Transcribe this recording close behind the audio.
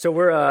So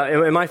we're,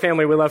 in my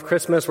family, we love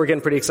Christmas. We're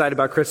getting pretty excited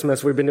about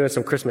Christmas. We've been doing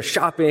some Christmas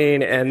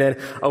shopping. And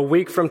then a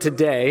week from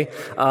today,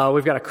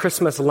 we've got a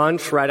Christmas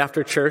lunch right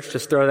after church.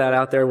 Just throw that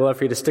out there. We'd love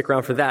for you to stick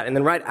around for that. And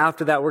then right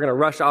after that, we're going to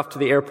rush off to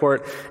the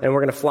airport and we're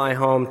going to fly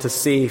home to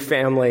see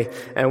family.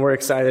 And we're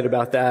excited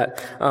about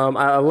that.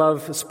 I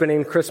love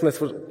spending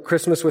Christmas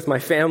with my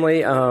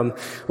family.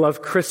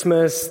 Love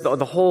Christmas, the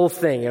whole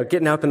thing,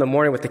 getting up in the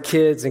morning with the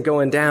kids and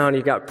going down.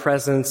 You got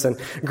presents. And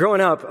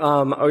growing up,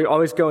 I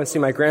always go and see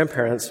my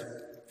grandparents.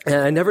 And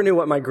I never knew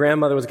what my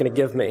grandmother was going to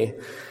give me.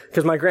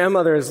 Because my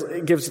grandmother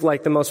gives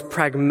like the most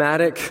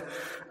pragmatic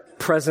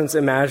presents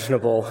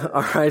imaginable.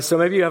 All right. So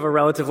maybe you have a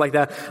relative like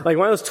that. Like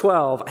when I was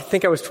 12, I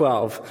think I was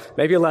 12,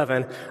 maybe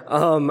 11,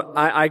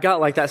 I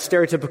got like that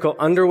stereotypical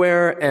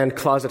underwear and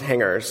closet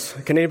hangers.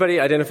 Can anybody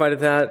identify to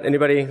that?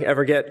 Anybody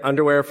ever get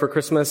underwear for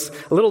Christmas?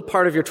 A little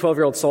part of your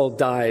 12-year-old soul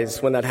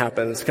dies when that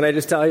happens. Can I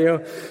just tell you?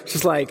 It's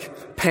just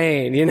like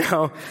pain,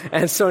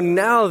 And so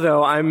now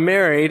though, I'm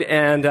married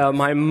and,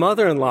 my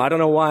mother-in-law, I don't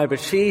know why, but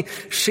she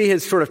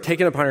has sort of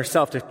taken upon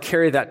herself to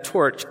carry that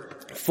torch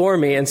for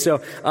me. And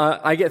so,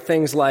 I get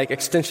things like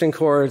extension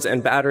cords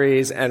and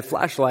batteries and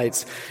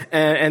flashlights.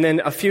 And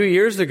then a few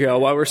years ago,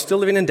 while we're still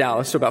living in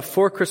Dallas, so about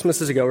 4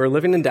 Christmases ago, we were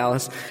living in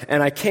Dallas,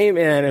 and I came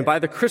in, and by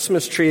the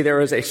Christmas tree, there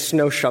was a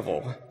snow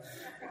shovel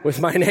with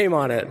my name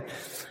on it.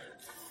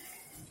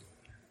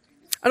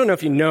 I don't know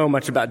if you know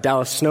much about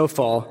Dallas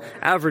snowfall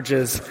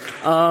averages.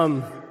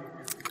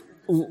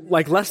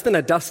 Like less than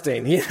a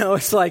dusting,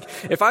 It's like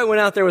if I went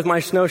out there with my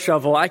snow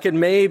shovel, I could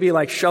maybe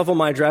like shovel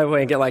my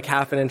driveway and get like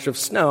half an inch of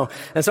snow.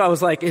 And so I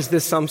was like, is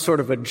this some sort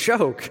of a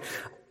joke?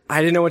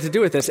 I didn't know what to do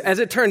with this. As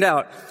it turned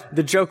out,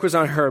 the joke was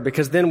on her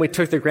because then we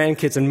took the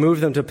grandkids and moved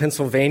them to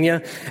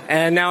Pennsylvania,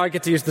 and now I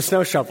get to use the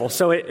snow shovel.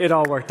 So it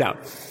all worked out.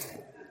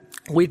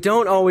 We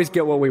don't always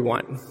get what we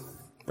want.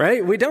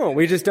 Right? We don't.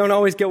 We just don't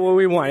always get what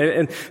we want.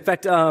 In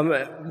fact,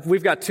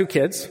 we've got 2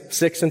 kids,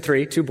 6 and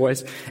 3, 2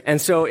 boys. And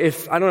so I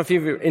don't know if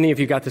any of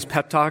you got this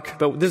pep talk,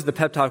 but this is the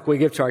pep talk we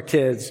give to our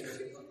kids.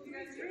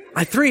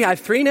 I have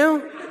 3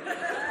 now?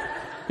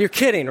 You're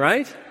kidding,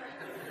 right?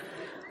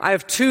 I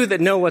have 2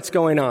 that know what's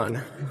going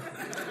on.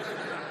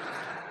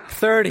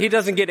 Third, he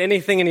doesn't get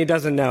anything and he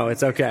doesn't know.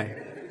 It's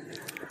okay.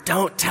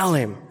 Don't tell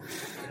him.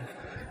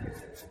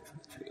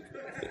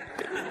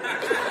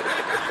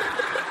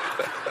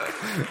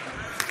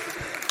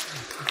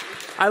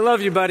 I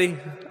love you, buddy.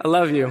 I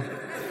love you.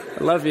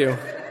 I love you.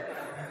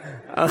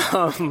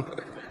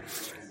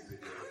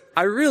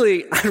 I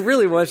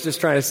really was just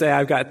trying to say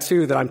I've got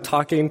 2 that I'm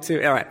talking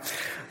to. All right.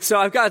 So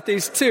I've got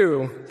these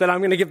 2 that I'm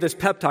going to give this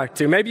pep talk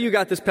to. Maybe you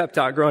got this pep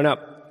talk growing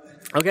up.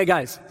 Okay,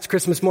 guys, it's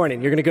Christmas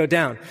morning. You're going to go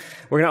down.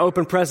 We're going to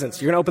open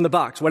presents. You're going to open the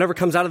box. Whatever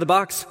comes out of the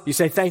box, you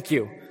say thank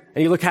you.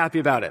 And you look happy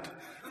about it.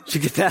 Did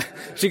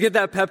you get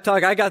that pep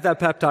talk? I got that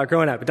pep talk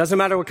growing up. It doesn't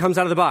matter what comes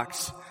out of the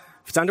box.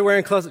 If it's underwear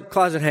and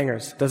closet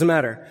hangers, doesn't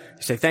matter.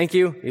 You say thank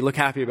you, you look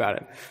happy about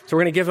it. So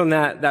we're going to give them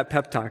that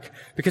pep talk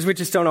because we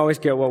just don't always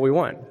get what we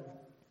want.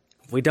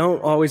 We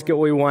don't always get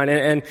what we want.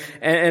 And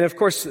of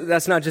course,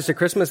 that's not just at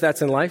Christmas,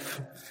 that's in life.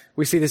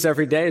 We see this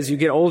every day. As you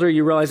get older,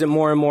 you realize it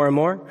more and more and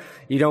more.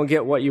 You don't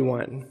get what you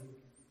want.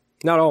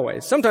 Not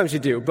always. Sometimes you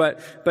do,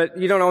 but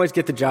you don't always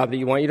get the job that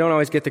you want. You don't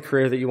always get the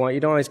career that you want.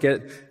 You don't always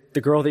get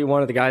the girl that you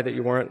want or the guy that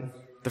you want,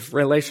 the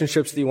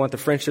relationships that you want, the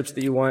friendships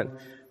that you want.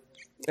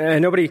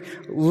 And nobody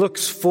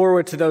looks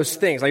forward to those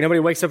things. Like nobody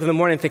wakes up in the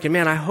morning thinking,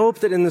 man, I hope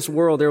that in this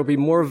world there will be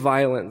more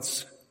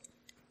violence.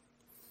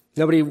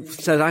 Nobody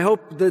says, I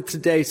hope that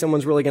today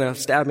someone's really going to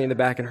stab me in the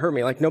back and hurt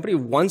me. Like nobody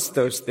wants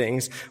those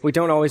things. We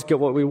don't always get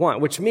what we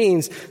want, which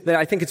means that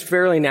I think it's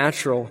fairly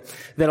natural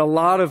that a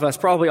lot of us,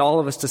 probably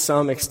all of us to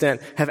some extent,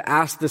 have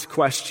asked this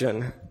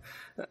question,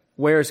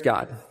 where's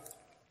God?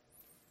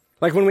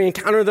 Like when we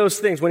encounter those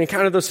things, when we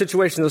encounter those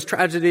situations, those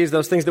tragedies,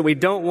 those things that we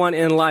don't want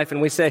in life, and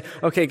we say,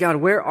 okay, God,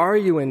 where are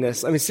you in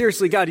this? I mean,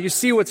 seriously, God, do you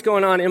see what's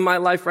going on in my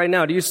life right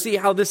now? Do you see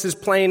how this is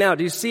playing out?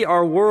 Do you see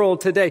our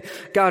world today?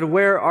 God,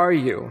 where are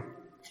you?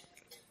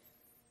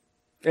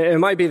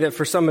 It might be that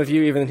for some of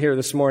you, even here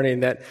this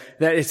morning, that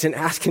it's in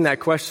asking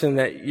that question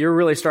that you're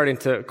really starting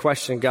to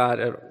question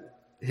God,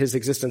 His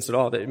existence at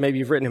all, that maybe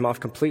you've written Him off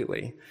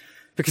completely.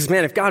 Because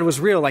man, if God was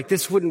real, like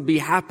this wouldn't be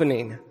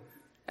happening.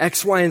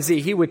 X, Y, and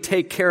Z, He would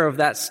take care of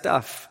that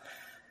stuff.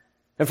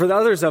 And for the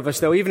others of us,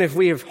 though, even if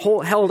we have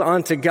held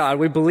on to God,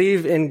 we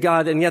believe in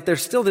God, and yet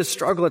there's still this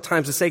struggle at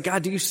times to say,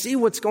 God, do you see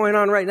what's going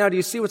on right now? Do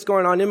you see what's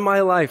going on in my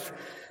life?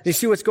 Do you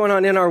see what's going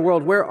on in our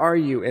world? Where are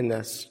you in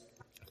this?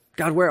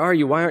 God, where are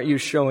you? Why aren't you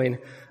showing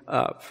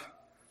up?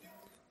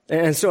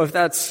 And so if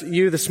that's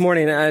you this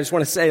morning, I just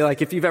want to say,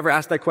 like, if you've ever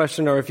asked that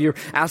question or if you're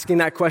asking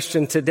that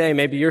question today,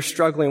 maybe you're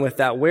struggling with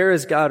that. Where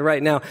is God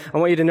right now? I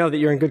want you to know that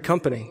you're in good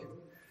company.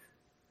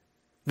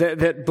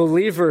 That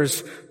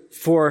believers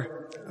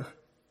for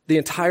the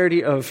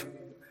entirety of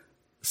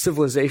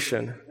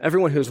civilization,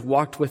 everyone who's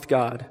walked with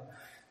God,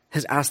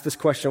 has asked this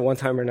question one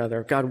time or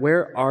another. God,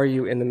 where are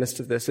you in the midst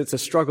of this? It's a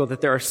struggle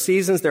that there are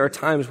seasons, there are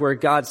times where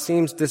God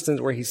seems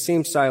distant, where He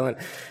seems silent,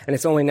 and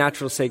it's only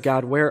natural to say,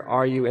 God, where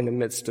are you in the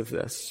midst of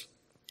this?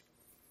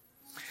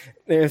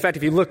 In fact,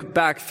 if you look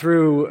back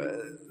through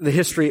the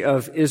history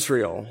of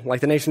Israel,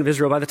 like the nation of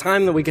Israel, by the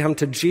time that we come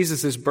to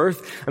Jesus'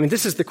 birth, I mean,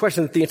 this is the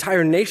question that the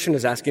entire nation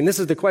is asking. This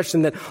is the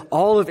question that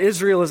all of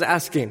Israel is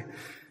asking.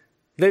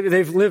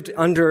 They've lived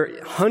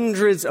under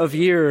hundreds of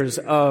years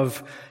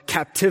of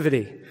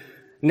captivity.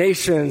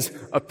 Nations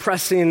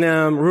oppressing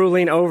them,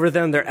 ruling over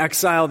them. They're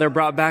exiled, they're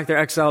brought back, they're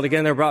exiled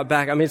again, they're brought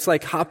back. I mean, it's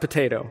like hot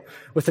potato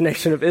with the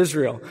nation of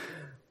Israel.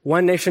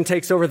 One nation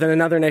takes over, then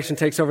another nation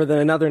takes over, then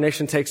another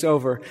nation takes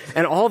over.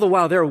 And all the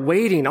while they're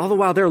waiting, all the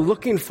while they're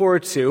looking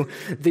forward to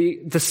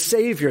the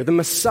Savior, the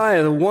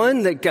Messiah, the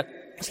one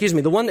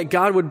that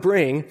God would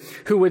bring,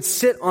 who would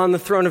sit on the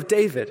throne of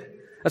David.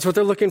 That's what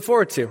they're looking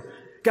forward to.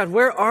 God,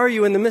 where are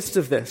you in the midst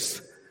of this?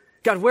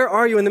 God, where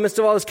are you in the midst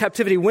of all this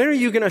captivity? When are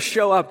you going to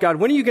show up, God?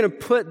 When are you going to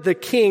put the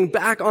king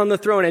back on the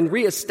throne and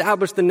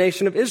reestablish the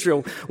nation of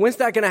Israel? When's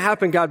that going to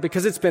happen, God?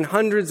 Because it's been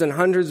hundreds and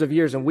hundreds of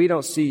years and we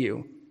don't see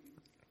you.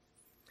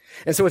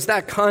 And so it's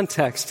that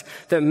context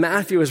that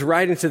Matthew is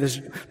writing to this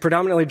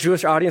predominantly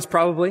Jewish audience,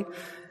 probably.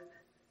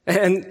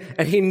 And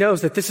he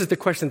knows that this is the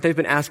question that they've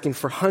been asking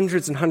for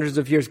hundreds and hundreds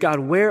of years. God,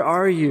 where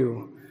are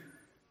you?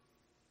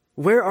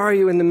 Where are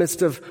you in the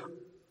midst of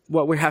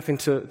what we're having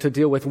to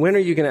deal with? When are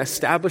you going to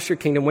establish your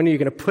kingdom? When are you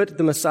going to put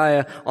the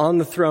Messiah on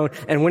the throne?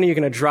 And when are you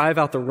going to drive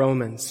out the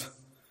Romans?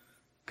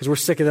 Because we're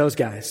sick of those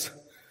guys.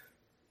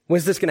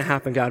 When's this going to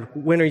happen, God?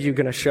 When are you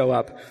going to show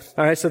up?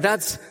 All right, so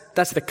that's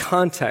the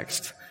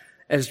context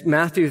as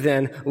Matthew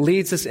then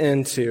leads us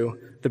into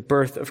the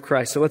birth of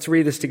Christ. So let's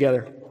read this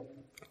together.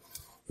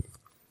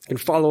 You can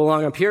follow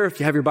along up here. If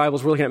you have your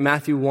Bibles, we're looking at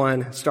Matthew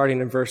 1,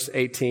 starting in verse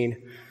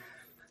 18.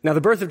 Now,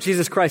 the birth of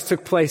Jesus Christ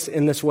took place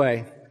in this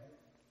way.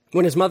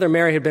 When his mother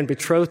Mary had been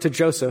betrothed to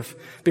Joseph,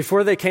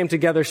 before they came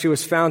together, she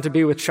was found to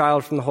be with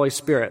child from the Holy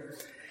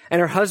Spirit. And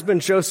her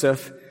husband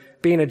Joseph,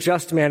 being a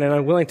just man and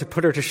unwilling to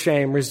put her to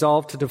shame,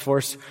 resolved to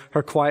divorce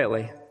her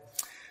quietly.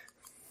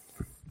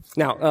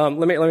 Now,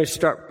 let me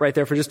start right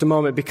there for just a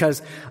moment,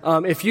 because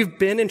if you've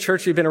been in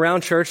church, you've been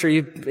around church, or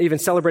you've even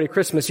celebrated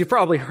Christmas, you've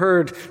probably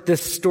heard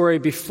this story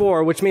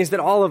before, which means that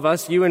all of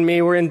us, you and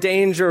me, we're in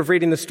danger of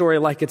reading the story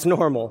like it's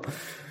normal.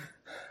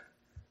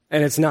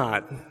 And it's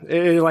not.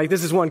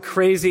 This is one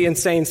crazy,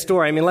 insane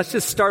story. I mean, let's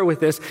just start with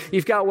this.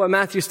 You've got what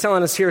Matthew's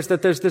telling us here is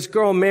that there's this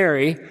girl,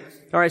 Mary.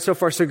 All right, so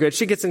far so good.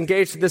 She gets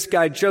engaged to this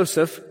guy,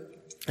 Joseph.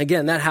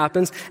 Again, that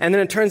happens. And then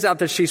it turns out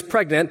that she's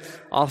pregnant.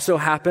 Also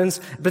happens.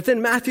 But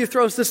then Matthew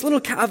throws this little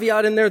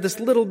caveat in there, this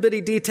little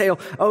bitty detail.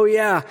 Oh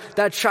yeah,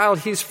 that child,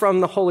 he's from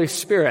the Holy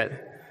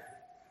Spirit.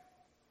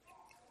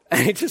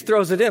 And he just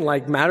throws it in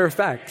like matter of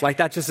fact, like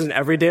that just is an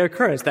everyday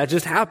occurrence. That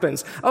just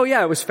happens. Oh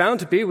yeah, she was found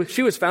to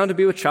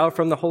be with child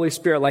from the Holy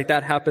Spirit, like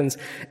that happens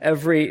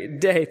every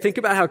day. Think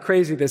about how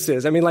crazy this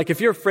is. I mean, like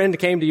if your friend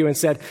came to you and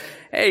said,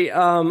 hey,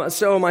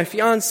 so my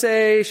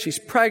fiance, she's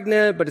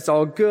pregnant, but it's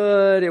all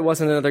good. It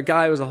wasn't another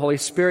guy, it was the Holy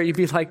Spirit. You'd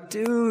be like,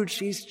 dude,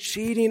 she's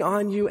cheating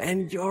on you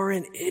and you're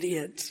an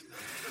idiot.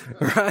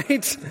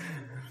 Right?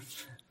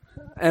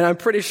 And I'm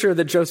pretty sure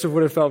that Joseph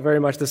would have felt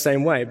very much the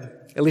same way,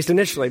 at least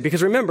initially,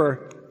 because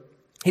remember,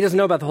 he doesn't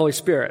know about the Holy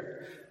Spirit.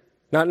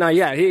 Not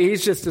yet.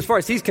 He's just, as far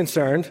as he's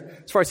concerned,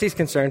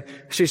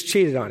 she's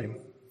cheated on him.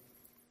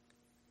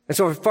 And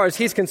so as far as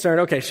he's concerned,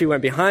 okay, she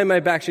went behind my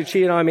back, she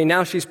cheated on me,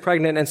 now she's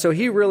pregnant, and so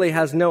he really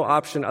has no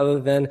option other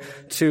than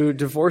to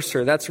divorce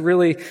her. That's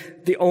really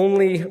the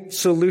only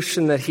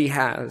solution that he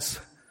has.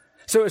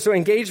 So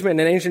engagement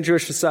in ancient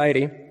Jewish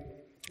society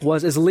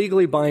was as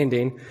legally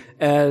binding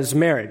as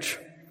marriage.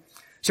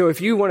 So if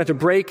you wanted to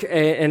break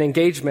an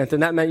engagement, then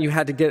that meant you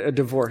had to get a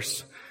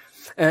divorce.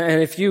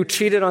 And if you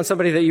cheated on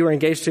somebody that you were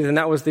engaged to, then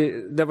that was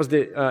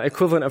the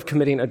equivalent of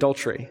committing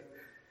adultery.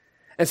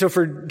 And so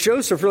for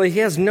Joseph, really, he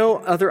has no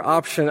other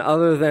option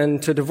other than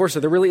to divorce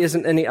her. There really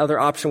isn't any other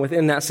option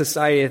within that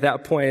society at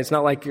that point. It's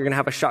not like you're going to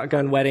have a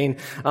shotgun wedding,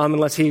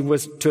 unless he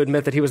was to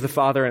admit that he was the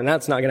father, and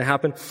that's not going to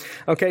happen.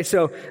 Okay,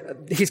 so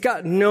he's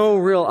got no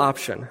real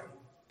option.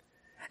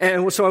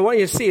 And so I want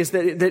you to see is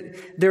that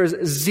there is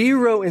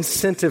zero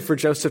incentive for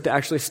Joseph to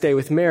actually stay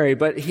with Mary,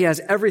 but he has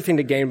everything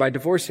to gain by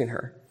divorcing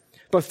her,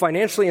 both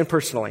financially and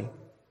personally.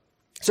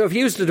 So if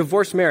he was to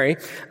divorce Mary,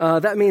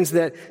 that means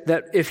that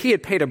if he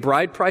had paid a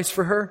bride price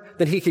for her,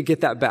 then he could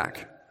get that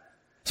back.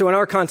 So in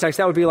our context,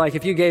 that would be like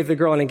if you gave the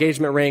girl an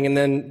engagement ring and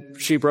then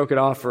she broke it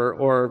off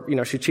or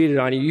she cheated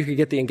on you, you could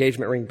get the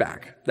engagement ring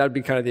back. That would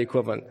be kind of the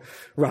equivalent,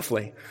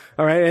 roughly.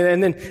 All right.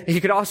 And then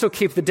he could also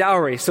keep the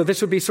dowry. So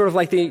this would be sort of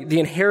like the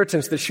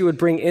inheritance that she would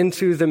bring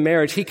into the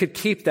marriage. He could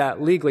keep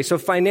that legally. So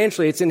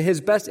financially, it's in his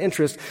best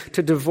interest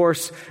to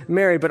divorce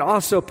Mary, but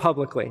also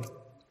publicly,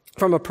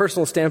 from a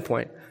personal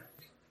standpoint.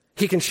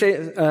 He can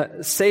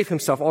save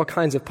himself all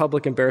kinds of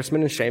public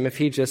embarrassment and shame if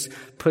he just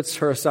puts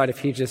her aside, if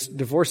he just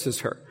divorces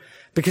her.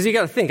 Because you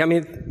got to think, I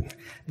mean,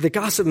 the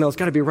gossip mill's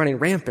got to be running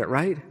rampant,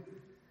 right?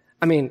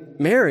 I mean,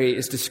 Mary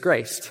is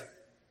disgraced.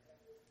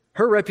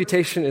 Her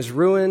reputation is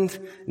ruined.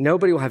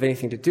 Nobody will have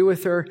anything to do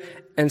with her.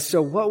 And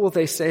so what will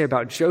they say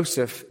about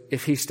Joseph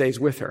if he stays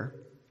with her?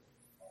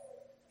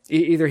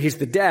 Either he's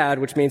the dad,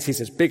 which means he's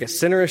as big a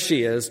sinner as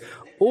she is,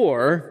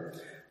 or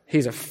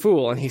he's a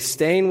fool, and he's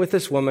staying with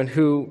this woman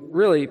who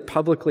really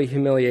publicly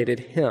humiliated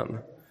him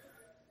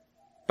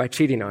by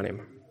cheating on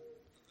him.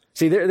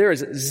 See, there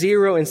is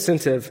zero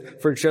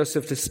incentive for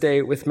Joseph to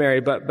stay with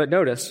Mary, but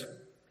notice,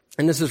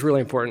 and this is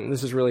really important,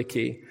 this is really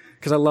key,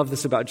 because I love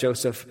this about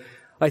Joseph.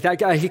 Like that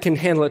guy, he can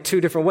handle it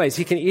two different ways.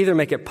 He can either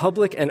make it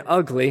public and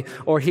ugly,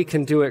 or he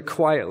can do it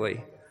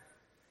quietly.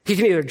 He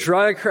can either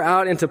drag her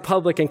out into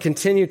public and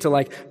continue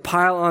to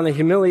pile on the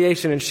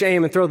humiliation and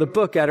shame and throw the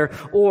book at her,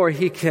 or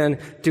he can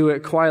do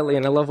it quietly.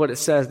 And I love what it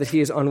says, that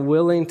he is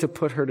unwilling to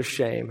put her to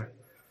shame.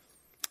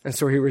 And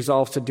so he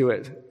resolves to do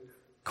it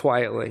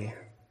quietly.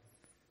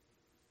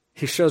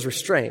 He shows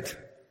restraint.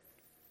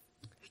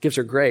 He gives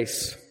her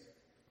grace.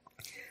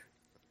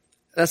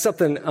 That's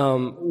something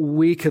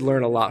we could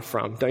learn a lot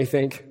from, don't you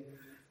think?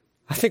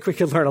 I think we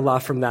could learn a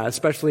lot from that,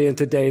 especially in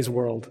today's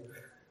world.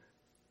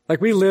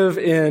 We live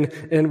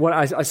in what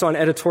I saw an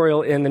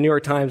editorial in the New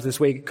York Times this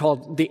week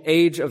called the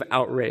age of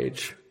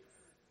outrage.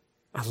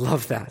 I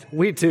love that.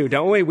 We do,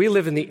 don't we? We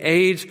live in the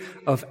age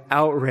of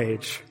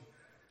outrage.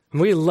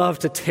 And we love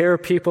to tear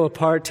people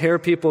apart, tear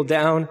people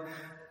down.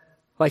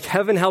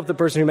 Heaven help the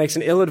person who makes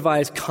an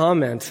ill-advised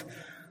comment,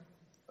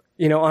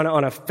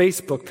 on a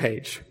Facebook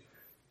page.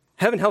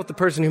 Heaven help the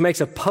person who makes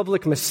a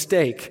public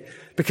mistake,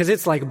 because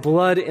it's like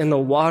blood in the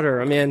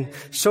water. I mean,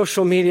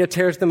 social media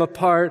tears them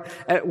apart.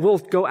 We'll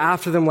go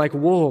after them like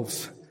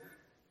wolves.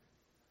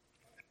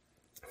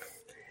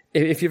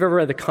 If you've ever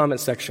read the comment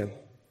section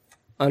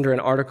under an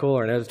article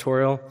or an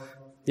editorial,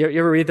 you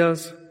ever read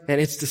those? And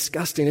it's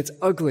disgusting. It's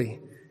ugly.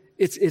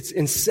 It's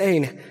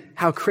insane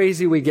how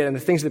crazy we get and the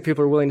things that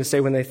people are willing to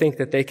say when they think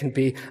that they can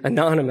be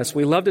anonymous.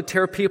 We love to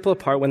tear people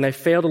apart when they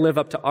fail to live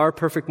up to our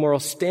perfect moral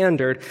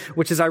standard,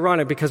 which is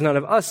ironic because none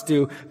of us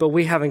do, but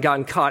we haven't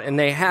gotten caught and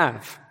they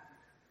have.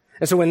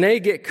 And so when they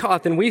get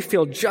caught, then we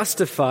feel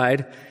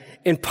justified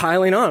in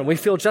piling on. We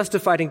feel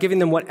justified in giving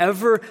them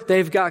whatever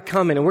they've got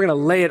coming, and we're going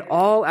to lay it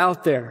all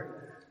out there.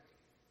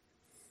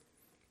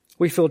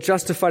 We feel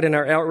justified in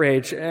our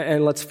outrage,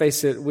 and let's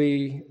face it,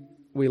 we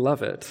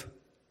love it.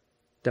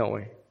 Don't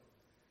we?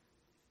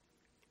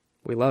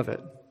 We love it.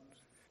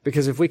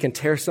 Because if we can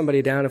tear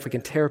somebody down, if we can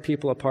tear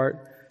people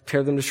apart,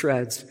 tear them to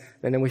shreds,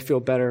 and then we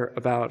feel better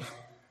about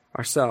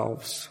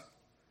ourselves.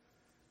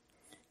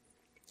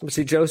 But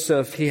see,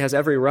 Joseph, he has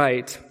every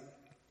right,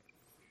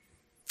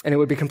 and it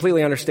would be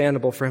completely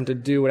understandable for him to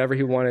do whatever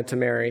he wanted to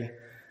Mary.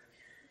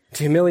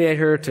 To humiliate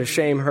her, to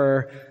shame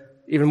her,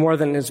 even more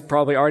than is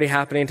probably already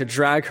happening, to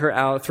drag her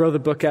out, throw the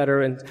book at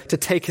her, and to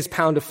take his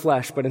pound of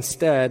flesh. But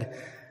instead,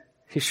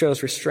 he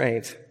shows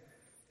restraint.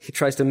 He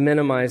tries to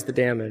minimize the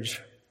damage.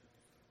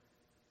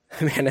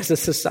 Man, as a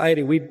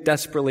society, we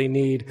desperately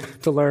need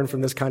to learn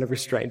from this kind of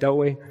restraint, don't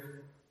we?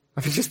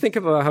 I mean, just think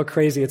about how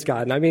crazy it's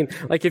gotten. I mean,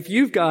 if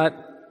you've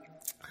got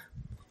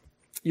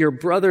your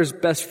brother's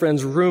best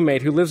friend's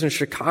roommate who lives in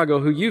Chicago,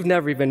 who you've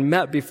never even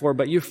met before,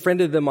 but you've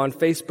friended them on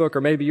Facebook,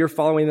 or maybe you're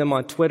following them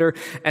on Twitter,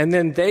 and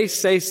then they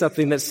say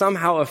something that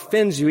somehow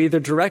offends you,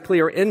 either directly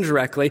or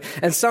indirectly,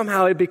 and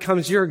somehow it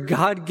becomes your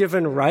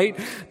God-given right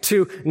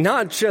to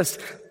not just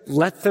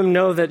let them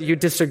know that you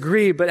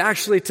disagree, but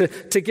actually to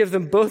give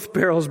them both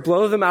barrels,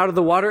 blow them out of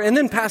the water, and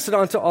then pass it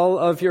on to all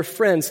of your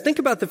friends. Think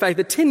about the fact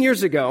that 10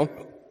 years ago,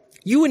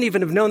 you wouldn't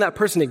even have known that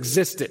person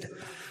existed.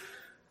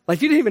 You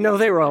didn't even know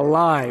they were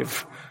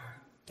alive.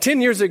 10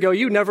 years ago,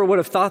 you never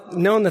would have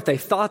known that they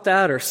thought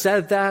that or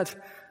said that.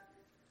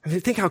 I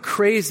mean, think how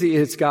crazy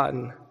it's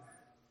gotten.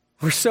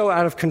 We're so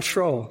out of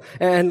control.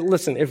 And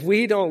listen, if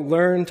we don't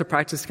learn to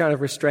practice this kind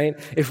of restraint,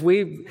 if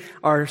we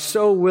are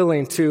so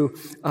willing to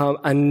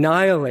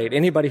annihilate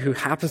anybody who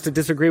happens to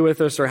disagree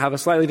with us or have a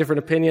slightly different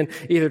opinion,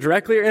 either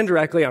directly or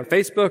indirectly on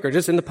Facebook or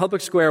just in the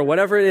public square or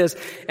whatever it is,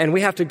 and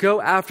we have to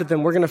go after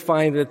them, we're going to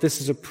find that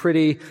this is a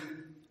pretty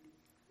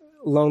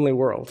lonely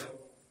world.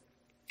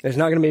 There's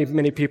not going to be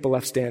many people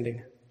left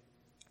standing.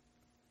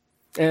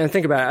 And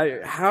think about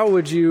it. How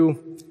would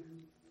you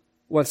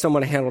want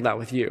someone to handle that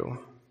with you?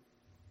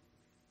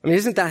 I mean,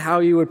 isn't that how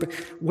you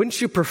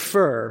wouldn't you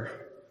prefer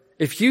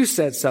if you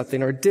said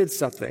something or did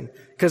something?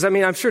 Because,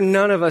 I'm sure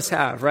none of us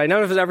have, right?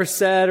 None of us ever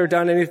said or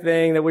done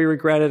anything that we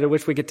regretted or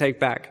wish we could take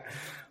back.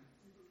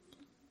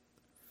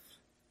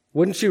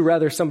 Wouldn't you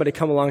rather somebody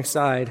come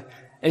alongside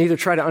and either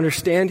try to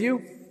understand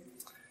you,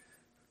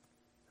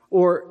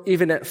 or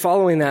even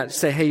following that,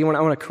 say, hey, I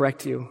want to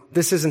correct you.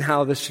 This isn't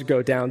how this should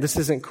go down. This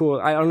isn't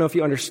cool. I don't know if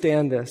you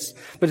understand this.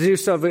 But to do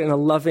so in a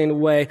loving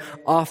way,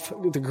 off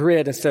the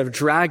grid, instead of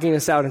dragging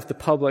us out into the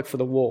public for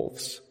the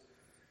wolves.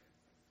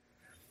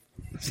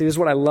 See, this is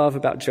what I love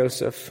about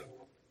Joseph.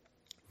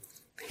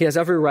 He has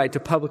every right to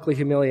publicly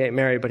humiliate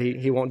Mary, but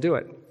he won't do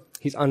it.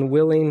 He's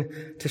unwilling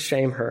to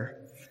shame her.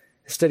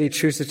 Instead, he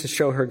chooses to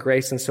show her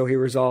grace, and so he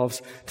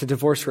resolves to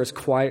divorce her as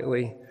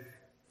quietly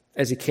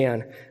as he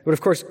can. But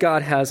of course,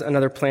 God has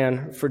another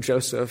plan for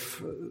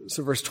Joseph.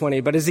 So verse 20,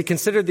 but as he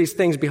considered these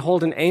things,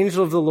 behold, an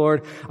angel of the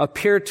Lord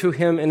appeared to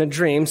him in a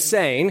dream,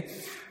 saying,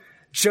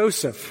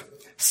 Joseph,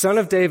 son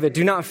of David,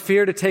 do not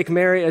fear to take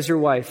Mary as your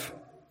wife,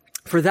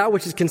 for that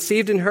which is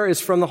conceived in her is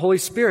from the Holy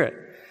Spirit.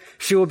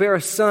 She will bear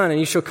a son, and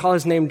you shall call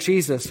his name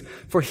Jesus,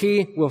 for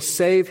he will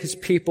save his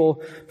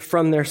people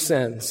from their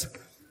sins.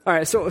 All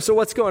right, so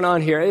what's going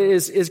on here?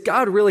 Is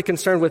God really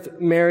concerned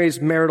with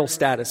Mary's marital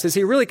status? Is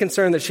he really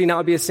concerned that she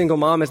not be a single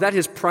mom? Is that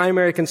his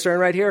primary concern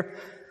right here?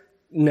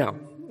 No.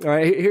 All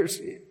right,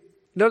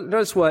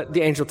 notice what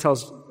the angel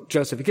tells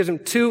Joseph. He gives him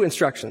two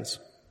instructions.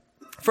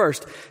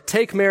 First,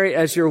 take Mary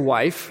as your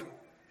wife,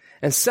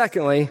 and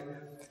secondly,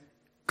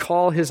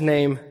 call his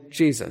name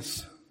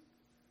Jesus.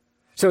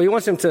 So he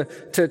wants him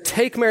to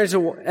take Mary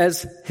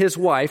as his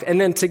wife, and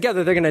then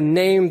together they're going to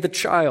name the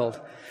child.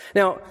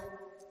 Now,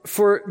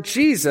 for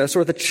Jesus,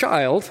 or the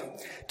child,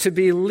 to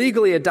be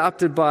legally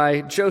adopted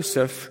by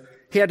Joseph,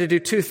 he had to do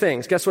two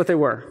things. Guess what they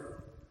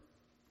were?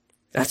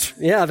 That's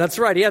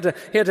right. He had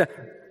to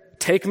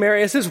take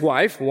Mary as his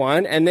wife,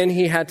 one, and then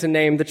he had to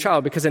name the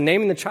child, because in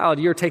naming the child,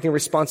 you're taking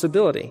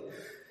responsibility.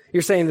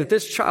 You're saying that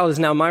this child is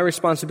now my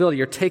responsibility.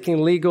 You're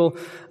taking legal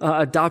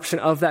adoption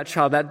of that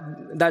child.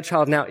 That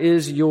child now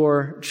is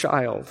your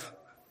child.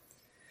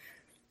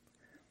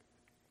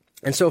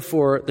 And so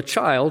for the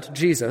child,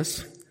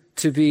 Jesus,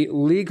 to be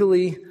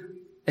legally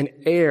an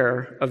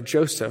heir of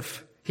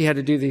Joseph, he had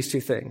to do these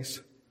two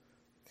things.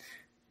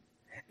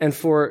 And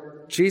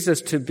for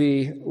Jesus to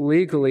be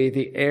legally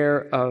the heir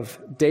of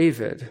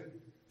David,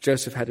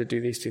 Joseph had to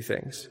do these two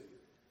things.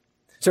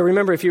 So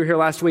remember, if you were here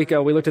last week,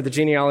 we looked at the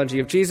genealogy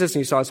of Jesus, and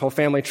you saw his whole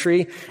family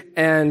tree.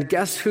 And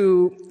guess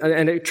who?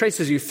 And it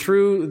traces you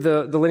through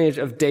the lineage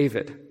of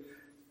David.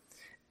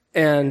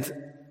 And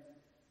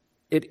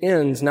it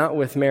ends not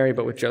with Mary,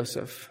 but with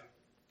Joseph.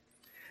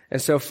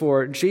 And so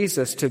for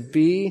Jesus to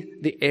be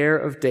the heir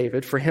of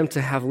David, for him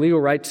to have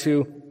legal right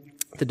to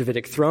the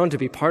Davidic throne, to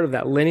be part of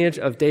that lineage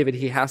of David,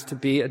 he has to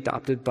be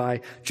adopted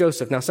by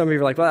Joseph. Now, some of you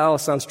are like, well, that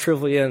sounds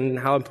trivial, and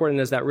how important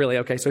is that really?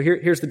 Okay, so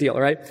here's the deal,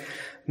 all right?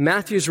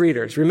 Matthew's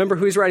readers, remember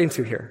who he's writing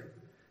to here.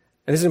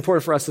 And this is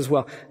important for us as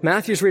well.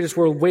 Matthew's readers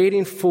were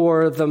waiting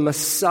for the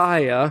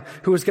Messiah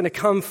who was going to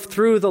come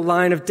through the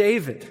line of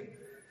David.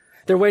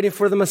 They're waiting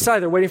for the Messiah.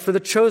 They're waiting for the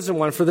chosen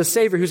one, for the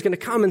Savior who's going to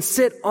come and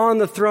sit on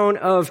the throne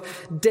of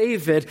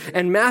David.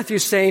 And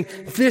Matthew's saying,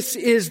 this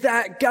is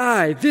that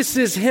guy. This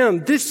is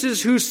him. This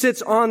is who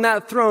sits on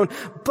that throne.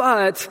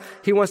 But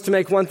he wants to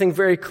make one thing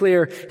very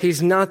clear.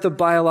 He's not the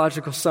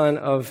biological son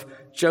of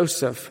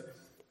Joseph.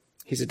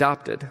 He's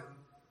adopted.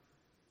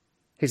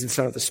 He's the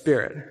son of the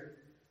Spirit.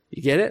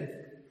 You get it?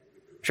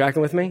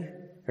 Tracking with me?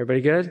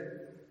 Everybody good?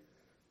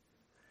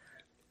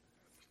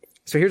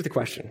 So here's the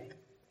question,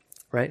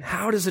 right?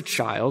 How does a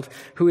child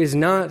who is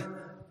not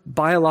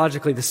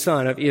biologically the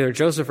son of either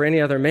Joseph or any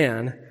other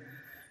man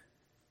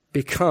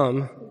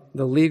become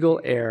the legal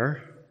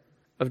heir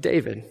of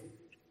David?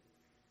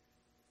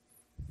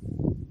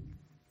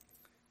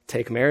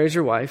 Take Mary as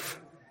your wife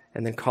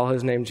and then call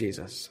his name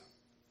Jesus.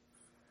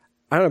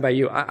 I don't know about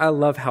you. I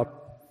love how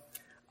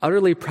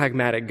utterly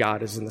pragmatic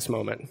God is in this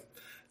moment.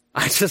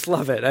 I just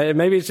love it.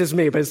 Maybe it's just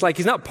me, but it's like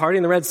he's not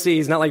parting the Red Sea.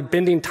 He's not like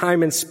bending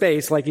time and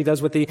space like he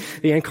does with the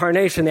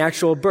incarnation, the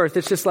actual birth.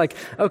 It's just like,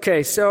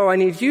 okay, so I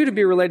need you to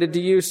be related to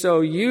you,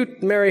 so you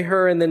marry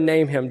her and then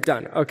name him.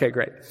 Done. Okay,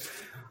 great.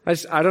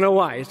 I don't know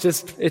why. It's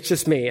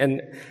just me.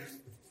 And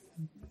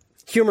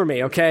humor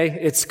me, okay?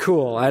 It's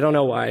cool. I don't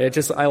know why.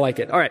 I like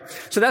it. All right.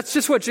 So that's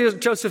just what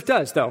Joseph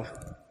does, though.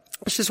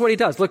 That's just what he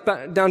does. Look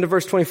back down to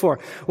verse 24.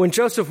 When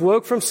Joseph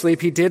woke from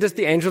sleep, he did as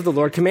the angel of the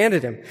Lord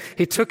commanded him.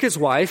 He took his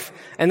wife,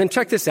 and then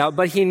check this out,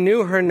 but he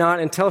knew her not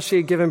until she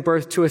had given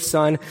birth to a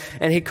son,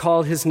 and he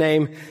called his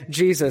name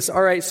Jesus.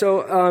 All right,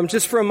 so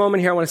just for a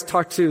moment here, I want to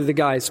talk to the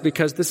guys,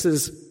 because this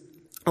is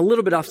a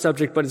little bit off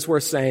subject, but it's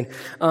worth saying.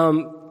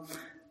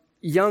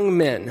 Young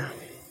men,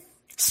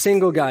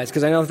 single guys,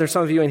 because I know there's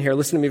some of you in here,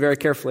 listen to me very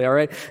carefully, all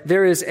right?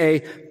 There is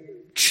a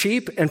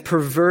cheap and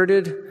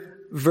perverted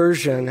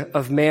version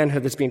of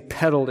manhood that's being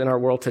peddled in our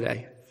world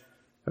today.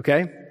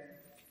 Okay? And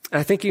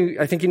I think you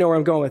know where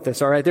I'm going with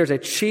this, all right? There's a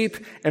cheap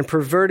and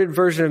perverted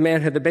version of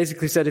manhood that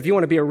basically said, if you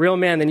want to be a real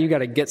man, then you got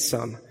to get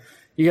some.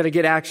 You got to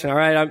get action, all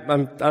right? I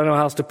don't know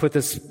how else to put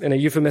this in a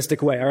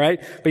euphemistic way, all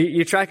right? But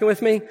you tracking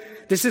with me?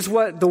 This is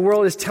what the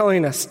world is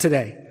telling us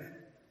today.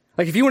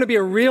 Like, if you want to be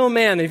a real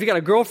man, if you got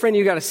a girlfriend,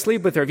 you got to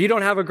sleep with her. If you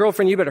don't have a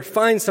girlfriend, you better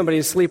find somebody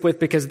to sleep with,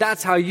 because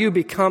that's how you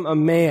become a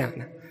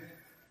man.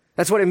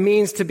 That's what it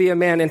means to be a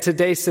man in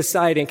today's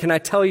society. And can I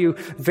tell you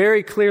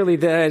very clearly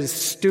that is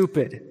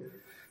stupid?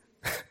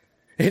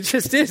 It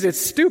just is.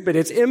 It's stupid.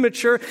 It's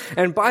immature.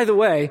 And by the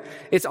way,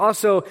 it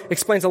also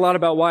explains a lot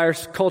about why our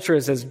culture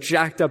is as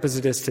jacked up as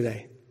it is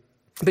today.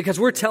 Because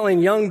we're telling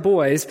young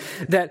boys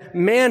that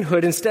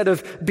manhood, instead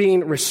of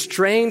being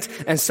restraint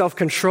and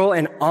self-control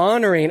and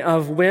honoring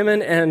of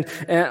women and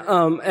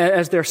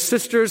as their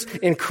sisters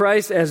in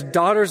Christ, as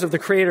daughters of the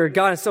Creator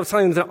God, instead of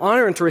telling them to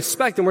honor and to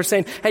respect them, we're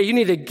saying, hey, you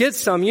need to get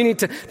some. You need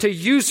to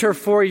use her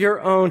for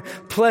your own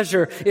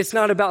pleasure. It's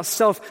not about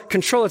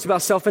self-control. It's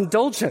about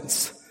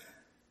self-indulgence.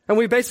 And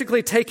we've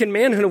basically taken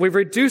manhood and we've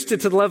reduced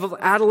it to the level of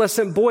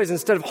adolescent boys.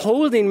 Instead of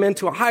holding men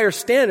to a higher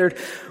standard,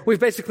 we've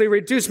basically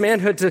reduced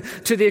manhood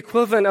to the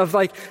equivalent of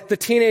like the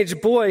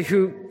teenage boy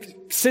who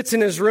sits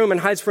in his room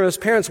and hides from his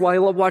parents while he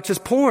watches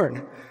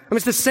porn. I mean,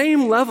 it's the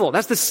same level.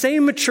 That's the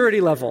same maturity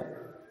level.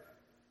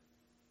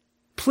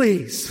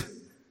 Please.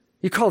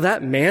 You call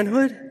that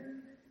manhood?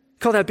 You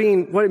call that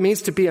being what it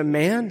means to be a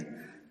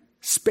man?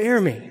 Spare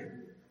me.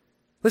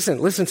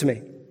 Listen to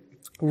me.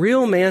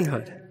 Real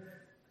manhood.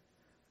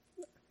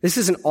 This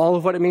isn't all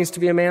of what it means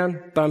to be a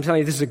man, but I'm telling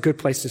you, this is a good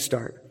place to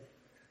start.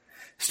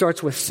 It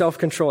starts with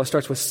self-control. It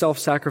starts with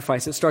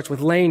self-sacrifice. It starts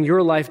with laying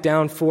your life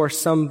down for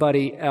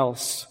somebody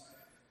else.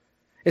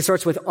 It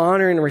starts with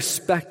honoring and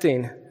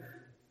respecting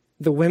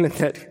the women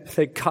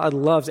that God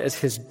loves as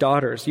his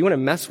daughters. You want to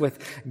mess with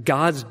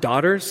God's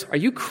daughters? Are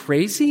you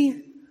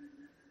crazy?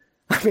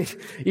 I mean,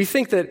 you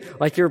think that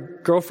like your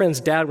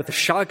girlfriend's dad with a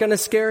shotgun is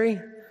scary?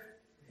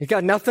 You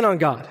got nothing on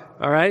God,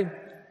 all right?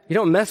 You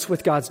don't mess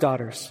with God's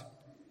daughters.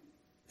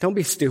 Don't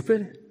be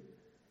stupid.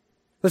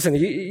 Listen,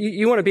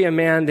 you want to be a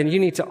man, then you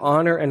need to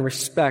honor and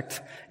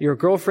respect your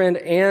girlfriend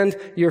and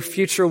your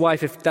future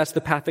wife if that's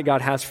the path that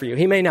God has for you.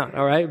 He may not,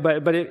 all right?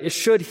 But it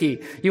should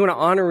he. You want to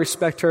honor,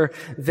 respect her,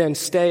 then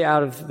stay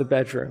out of the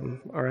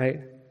bedroom, all right?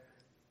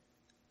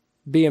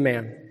 Be a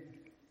man.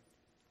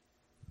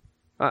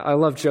 I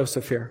love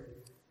Joseph here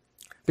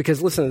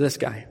because listen to this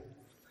guy.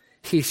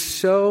 He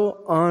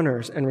so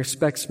honors and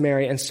respects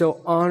Mary and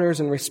so honors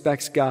and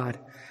respects God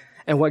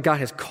and what God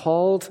has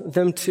called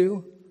them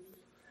to,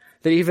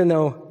 that even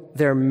though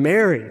they're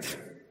married,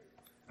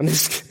 all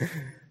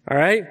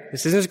right?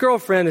 This isn't his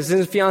girlfriend, this isn't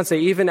his fiance.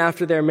 Even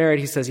after they're married,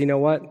 he says, you know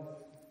what?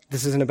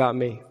 This isn't about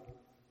me.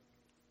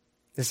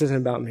 This isn't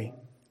about me.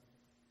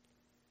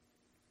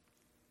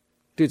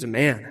 Dude's a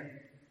man.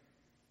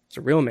 He's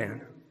a real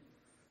man.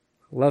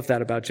 Love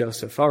that about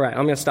Joseph. All right,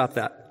 I'm going to stop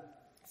that.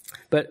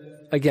 But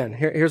again,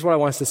 here's what I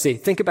want us to see.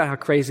 Think about how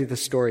crazy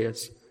this story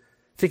is.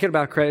 Thinking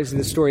about how crazy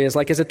the story is.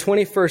 Like as a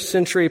 21st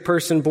century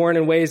person born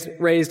and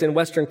raised in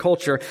Western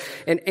culture,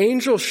 an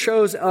angel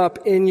shows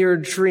up in your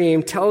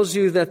dream, tells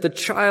you that the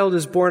child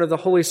is born of the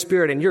Holy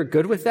Spirit, and you're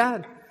good with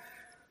that?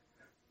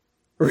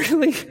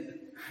 Really?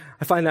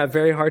 I find that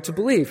very hard to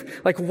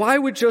believe. Like, why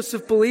would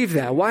Joseph believe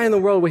that? Why in the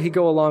world would he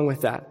go along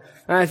with that?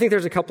 And I think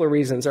there's a couple of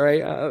reasons, all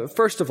right?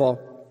 First of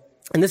all,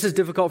 and this is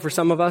difficult for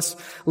some of us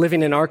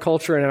living in our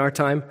culture and in our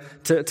time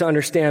to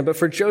understand. But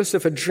for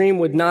Joseph, a dream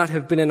would not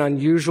have been an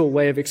unusual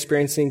way of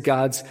experiencing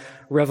God's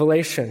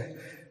revelation.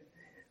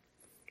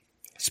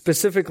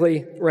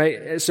 Specifically,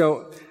 right?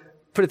 So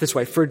put it this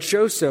way. For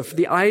Joseph,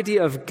 the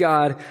idea of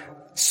God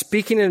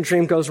speaking in a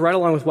dream goes right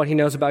along with what he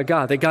knows about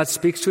God. That God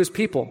speaks to his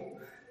people.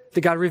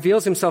 That God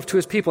reveals himself to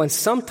his people. And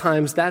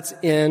sometimes that's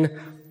in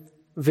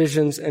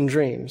visions and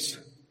dreams.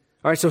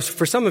 All right, so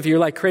for some of you, you're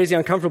like crazy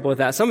uncomfortable with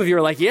that. Some of you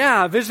are like,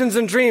 yeah, visions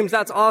and dreams,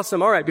 that's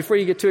awesome. All right, before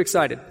you get too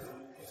excited.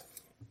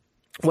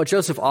 What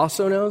Joseph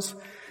also knows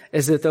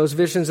is that those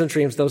visions and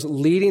dreams, those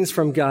leadings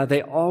from God,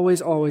 they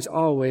always, always,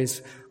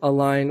 always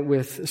align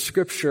with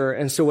Scripture.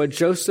 And so what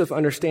Joseph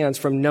understands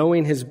from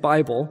knowing his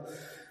Bible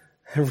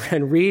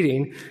and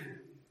reading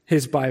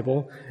his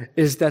Bible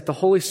is that the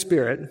Holy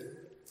Spirit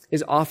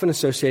is often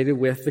associated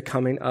with the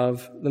coming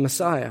of the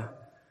Messiah.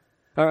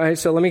 All right,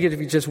 so let me give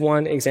you just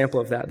one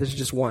example of that. This is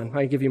just one.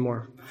 I can give you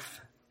more.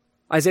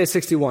 Isaiah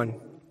 61,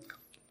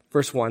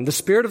 verse 1. The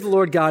Spirit of the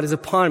Lord God is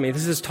upon me.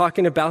 This is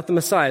talking about the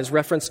Messiah, is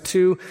reference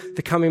to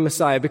the coming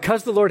Messiah.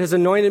 Because the Lord has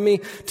anointed me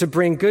to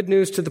bring good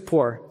news to the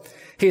poor.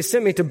 He has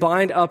sent me to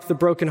bind up the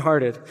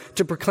brokenhearted,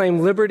 to proclaim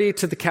liberty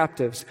to the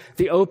captives,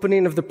 the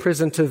opening of the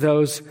prison to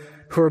those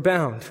who are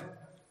bound.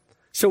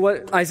 So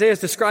what Isaiah is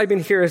describing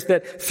here is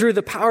that through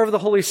the power of the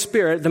Holy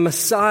Spirit, the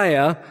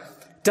Messiah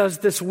does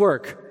this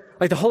work.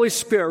 Like the Holy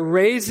Spirit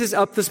raises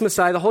up this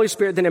Messiah. The Holy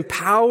Spirit then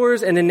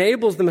empowers and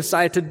enables the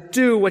Messiah to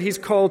do what he's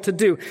called to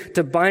do,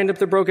 to bind up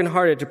the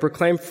brokenhearted, to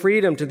proclaim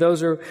freedom to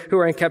those who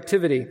are in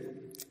captivity,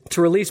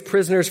 to release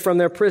prisoners from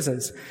their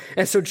prisons.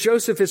 And so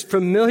Joseph is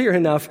familiar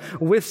enough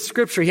with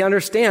Scripture. He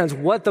understands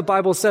what the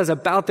Bible says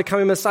about the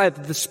coming Messiah,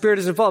 that the Spirit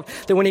is involved,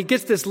 that when he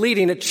gets this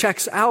leading, it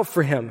checks out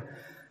for him.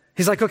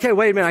 He's like, okay,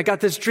 wait a minute, I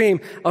got this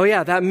dream. Oh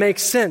yeah, that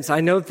makes sense.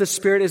 I know that the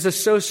Spirit is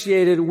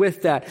associated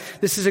with that.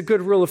 This is a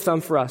good rule of thumb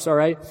for us, all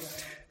right?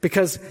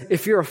 Because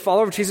if you're a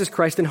follower of Jesus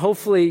Christ, then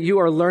hopefully you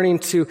are learning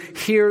to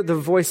hear the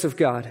voice of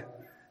God.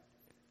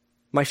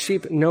 My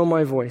sheep know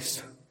my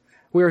voice.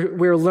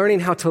 We're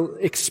learning how to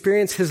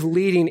experience his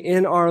leading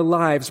in our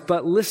lives.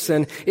 But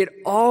listen, it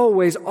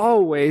always,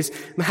 always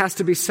has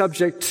to be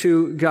subject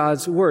to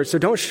God's word. So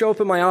don't show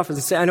up in my office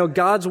and say, I know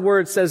God's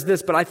word says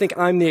this, but I think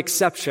I'm the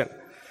exception.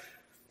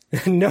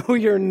 No,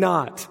 you're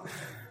not.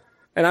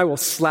 And I will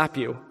slap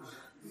you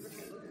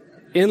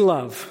in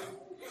love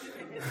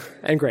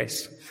and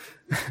grace.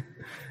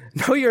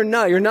 No, you're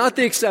not. You're not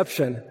the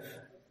exception.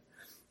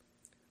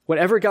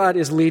 Whatever God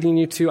is leading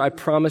you to, I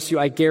promise you,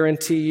 I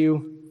guarantee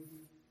you,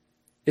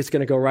 it's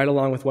going to go right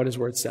along with what his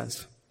word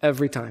says.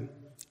 Every time.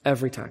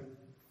 Every time.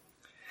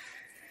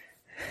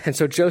 And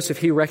so Joseph,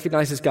 he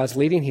recognizes God's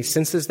leading. He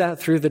senses that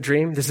through the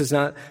dream. This is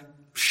not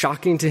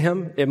shocking to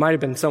him. It might have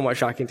been somewhat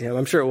shocking to him.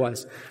 I'm sure it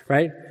was,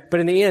 right?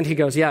 But in the end, he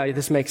goes, yeah,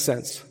 this makes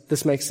sense.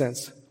 This makes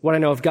sense. What I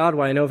know of God,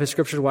 what I know of his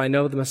scriptures, what I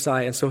know of the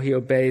Messiah. And so he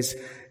obeys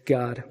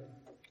God.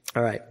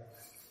 All right.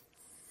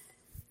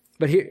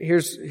 But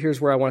here's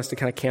where I want us to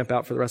kind of camp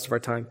out for the rest of our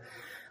time.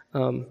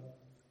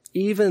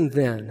 Even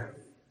then,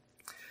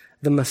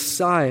 the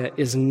Messiah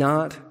is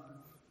not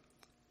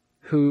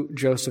who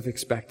Joseph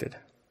expected.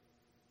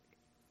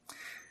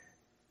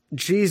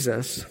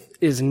 Jesus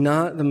is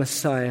not the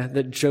Messiah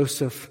that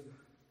Joseph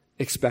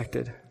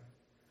expected.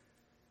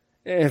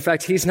 In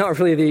fact, he's not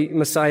really the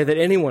Messiah that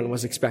anyone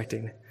was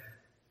expecting.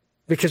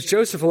 Because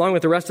Joseph, along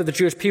with the rest of the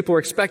Jewish people, were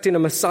expecting a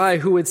Messiah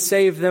who would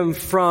save them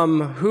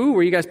from who?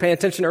 Were you guys paying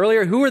attention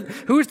earlier? Who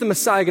is the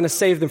Messiah going to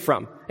save them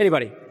from?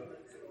 Anybody?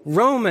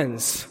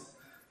 Romans.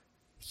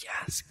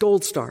 Yes,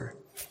 gold star.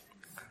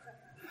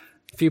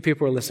 A few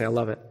people are listening. I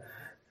love it.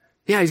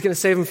 Yeah, he's going to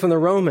save them from the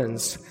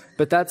Romans.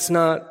 But that's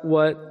not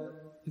what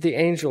the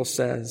angel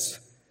says.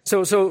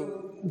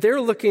 So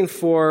they're looking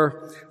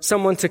for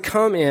someone to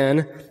come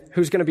in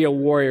who's going to be a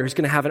warrior, who's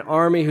going to have an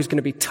army, who's going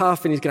to be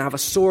tough, and he's going to have a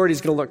sword,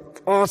 he's going to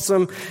look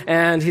awesome,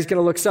 and he's going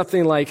to look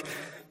something like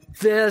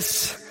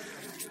this.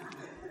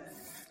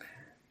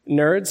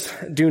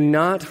 Nerds, do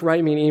not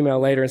write me an email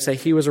later and say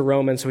he was a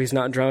Roman, so he's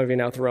not driving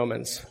out the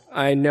Romans.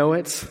 I know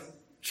it,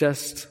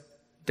 just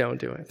don't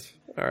do it.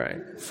 All right.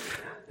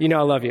 You know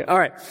I love you. All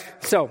right.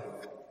 So,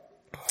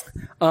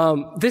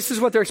 this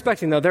is what they're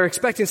expecting, though. They're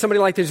expecting somebody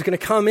like this who's going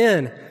to come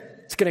in.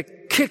 He's going to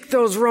kick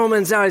those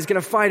Romans out. He's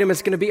going to fight them.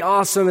 It's going to be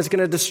awesome. It's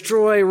going to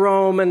destroy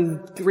Rome and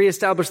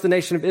reestablish the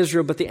nation of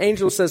Israel. But the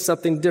angel says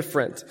something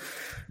different,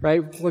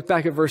 right? Look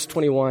back at verse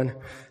 21.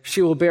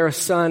 She will bear a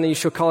son, and you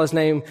shall call his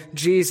name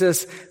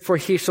Jesus, for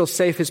he shall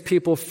save his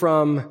people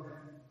from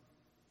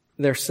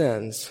their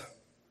sins.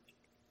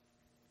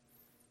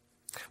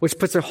 Which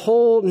puts a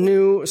whole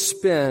new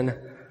spin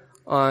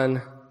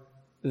on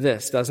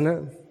this, doesn't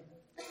it?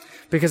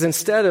 Because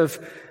instead of,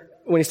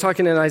 when he's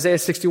talking in Isaiah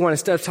 61,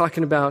 instead of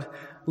talking about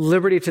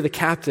liberty to the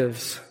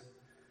captives,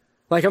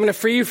 like, I'm going to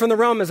free you from the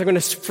Romans, I'm going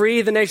to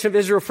free the nation of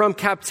Israel from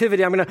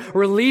captivity, I'm going to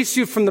release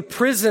you from the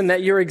prison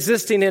that you're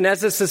existing in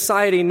as a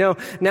society. No,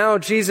 now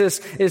Jesus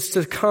is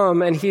to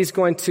come and he's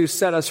going to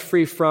set us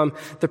free from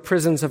the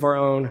prisons of our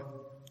own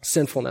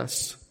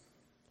sinfulness.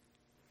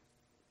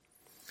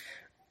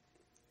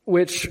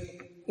 Which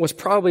was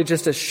probably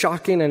just as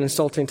shocking and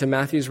insulting to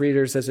Matthew's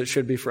readers as it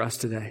should be for us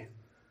today.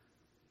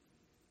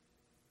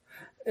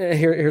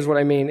 Here's what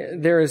I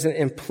mean. There is an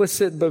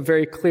implicit but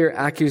very clear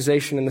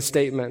accusation in the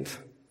statement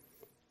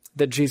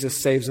that Jesus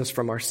saves us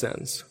from our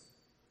sins.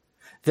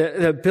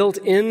 That built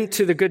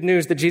into the good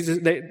news that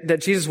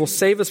Jesus will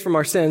save us from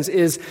our sins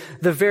is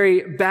the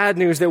very bad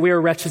news that we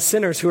are wretched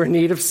sinners who are in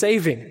need of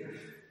saving.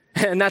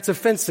 And that's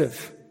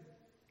offensive.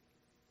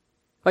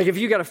 Like, if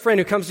you got a friend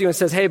who comes to you and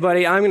says, hey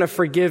buddy, I'm going to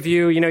forgive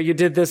you, you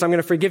did this, I'm going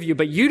to forgive you,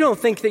 but you don't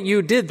think that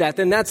you did that,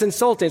 then that's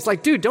insulting. It's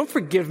like, dude, don't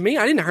forgive me.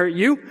 I didn't hurt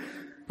you.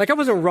 Like, I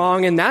wasn't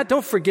wrong in that.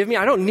 Don't forgive me.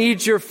 I don't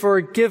need your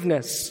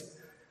forgiveness.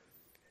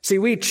 See,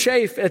 we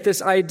chafe at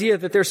this idea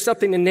that there's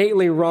something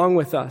innately wrong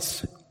with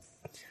us.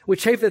 We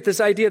chafe at this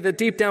idea that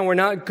deep down we're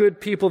not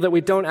good people, that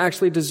we don't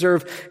actually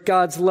deserve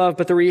God's love.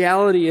 But the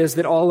reality is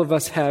that all of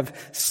us have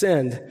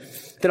sinned,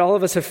 that all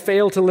of us have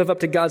failed to live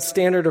up to God's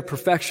standard of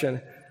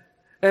perfection.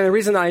 And the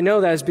reason I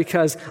know that is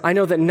because I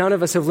know that none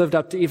of us have lived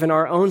up to even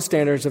our own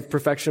standards of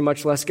perfection,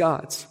 much less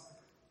God's.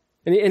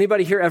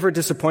 Anybody here ever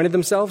disappointed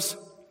themselves?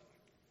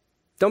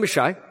 Don't be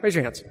shy. Raise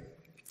your hands.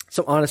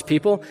 So honest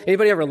people.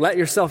 Anybody ever let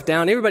yourself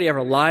down? Anybody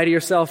ever lie to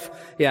yourself?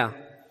 Yeah.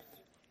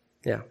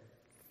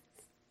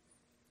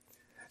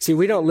 See,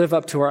 we don't live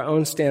up to our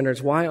own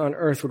standards. Why on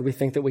earth would we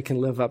think that we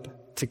can live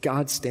up to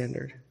God's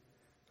standard?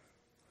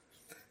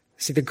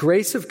 See, the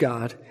grace of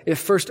God, it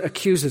first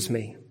accuses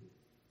me.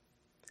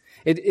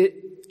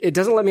 It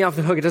doesn't let me off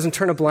the hook. It doesn't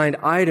turn a blind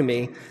eye to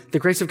me. The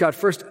grace of God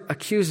first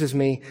accuses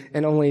me,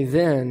 and only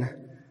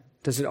then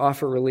does it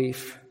offer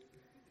relief.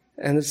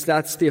 And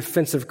that's the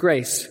offense of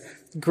grace.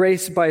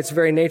 Grace, by its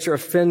very nature,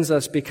 offends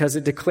us because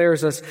it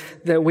declares us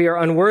that we are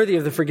unworthy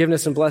of the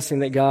forgiveness and blessing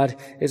that God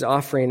is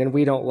offering, and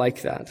we don't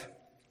like that.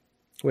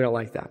 We don't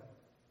like that.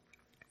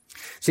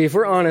 See, if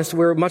we're honest,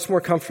 we're much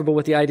more comfortable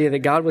with the idea that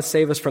God would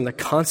save us from the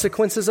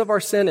consequences of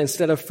our sin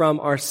instead of from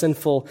our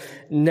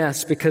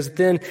sinfulness, because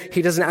then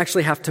he doesn't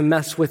actually have to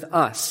mess with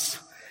us.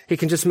 He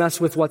can just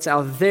mess with what's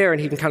out there, and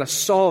he can kind of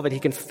solve it. He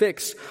can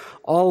fix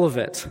all of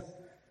it.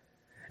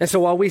 And so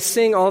while we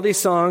sing all these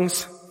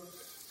songs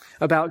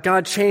about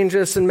God change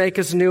us and make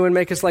us new and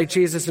make us like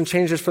Jesus and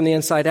change us from the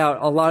inside out,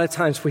 a lot of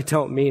times we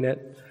don't mean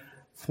it.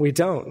 We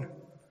don't.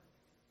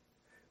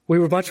 We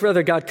would much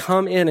rather God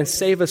come in and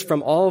save us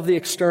from all of the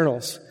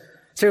externals.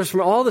 Save us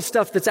from all the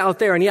stuff that's out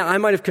there. And yeah, I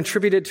might have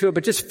contributed to it,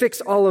 but just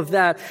fix all of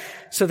that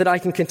so that I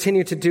can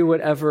continue to do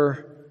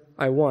whatever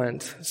I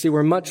want. See,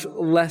 we're much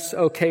less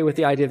okay with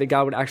the idea that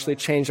God would actually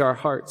change our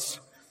hearts,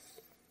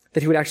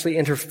 that he would actually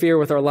interfere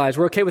with our lives.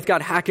 We're okay with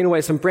God hacking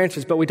away some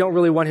branches, but we don't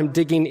really want him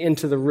digging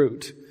into the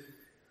root.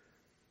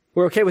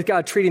 We're okay with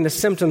God treating the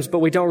symptoms, but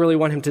we don't really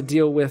want him to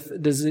deal with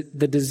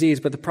the disease.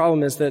 But the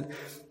problem is that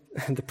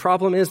the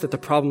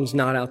problem's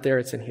not out there,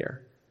 it's in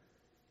here.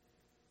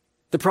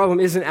 The problem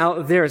isn't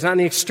out there, it's not in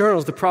the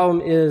externals. The problem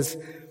is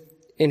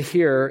in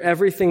here.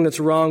 Everything that's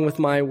wrong with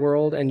my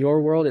world and your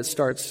world, it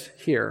starts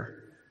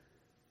here.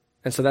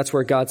 And so that's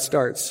where God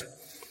starts,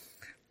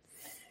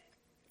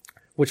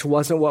 which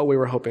wasn't what we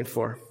were hoping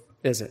for,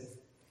 is it?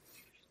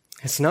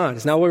 It's not.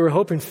 It's not what we were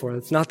hoping for.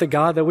 It's not the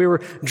God that we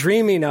were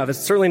dreaming of. It's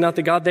certainly not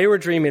the God they were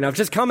dreaming of.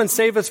 Just come and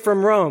save us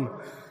from Rome.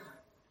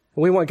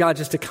 We want God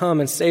just to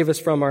come and save us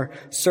from our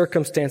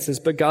circumstances,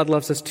 but God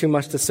loves us too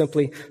much to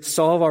simply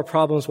solve our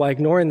problems by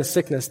ignoring the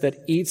sickness that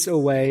eats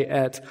away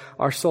at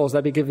our souls.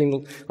 That'd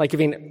be like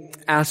giving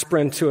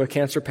aspirin to a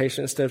cancer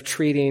patient instead of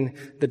treating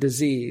the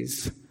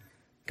disease.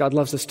 God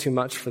loves us too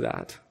much for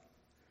that.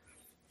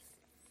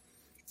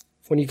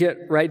 When you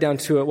get right down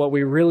to it, what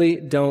we really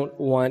don't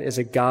want is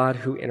a God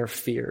who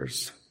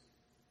interferes.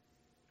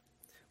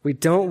 We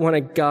don't want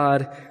a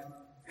God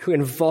who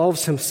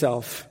involves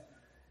himself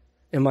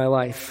in my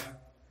life.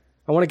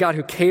 I want a God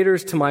who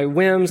caters to my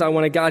whims. I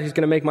want a God who's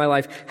going to make my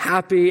life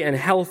happy and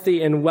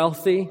healthy and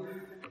wealthy.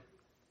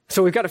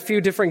 So we've got a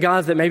few different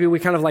gods that maybe we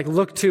kind of like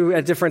look to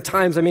at different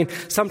times. I mean,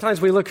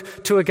 sometimes we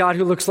look to a God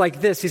who looks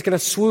like this. He's going to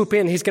swoop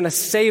in. He's going to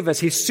save us.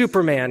 He's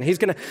Superman. He's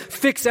going to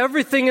fix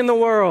everything in the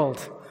world.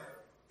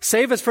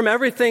 Save us from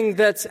everything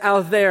that's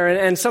out there,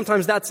 and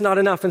sometimes that's not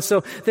enough. And so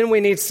then we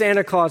need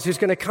Santa Claus, who's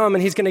going to come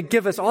and he's going to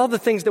give us all the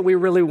things that we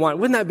really want.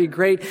 Wouldn't that be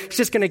great? He's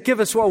just going to give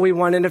us what we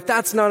want. And if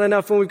that's not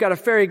enough, then we've got a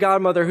fairy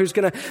godmother who's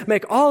going to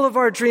make all of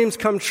our dreams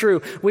come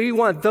true. We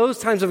want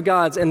those kinds of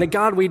gods, and the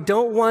God we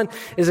don't want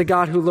is a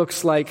God who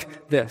looks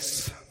like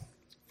this,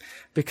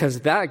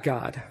 because that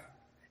God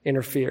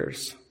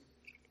interferes.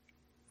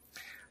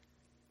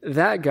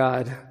 That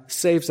God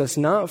saves us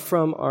not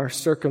from our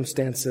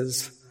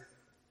circumstances,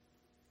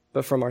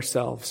 but from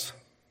ourselves.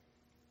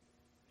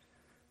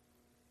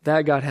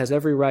 That God has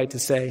every right to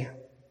say,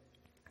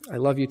 I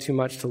love you too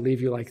much to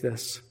leave you like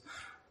this.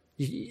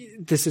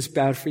 This is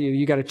bad for you.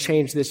 You got to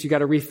change this. You got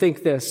to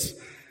rethink this.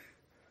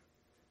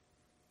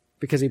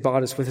 Because he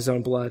bought us with his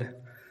own blood.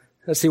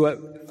 Let's see what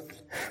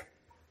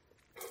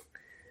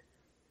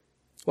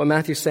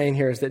Matthew's saying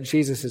here is that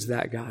Jesus is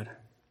that God.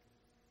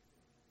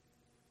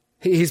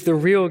 He's the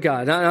real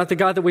God, not the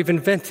God that we've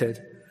invented.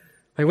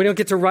 Like, we don't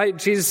get to write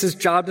Jesus'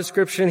 job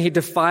description. He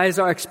defies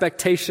our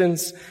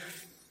expectations.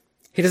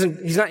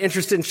 He's not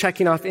interested in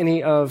checking off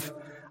any of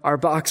our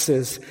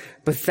boxes.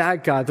 But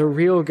that God, the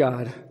real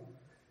God,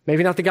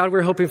 maybe not the God we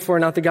were hoping for,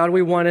 not the God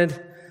we wanted,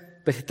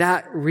 but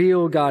that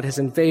real God has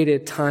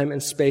invaded time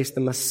and space. The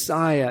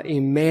Messiah,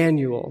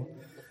 Emmanuel,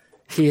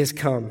 he has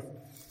come.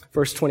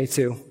 Verse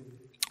 22.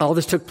 All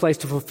this took place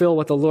to fulfill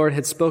what the Lord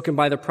had spoken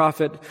by the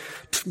prophet.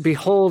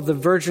 Behold, the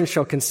virgin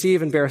shall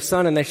conceive and bear a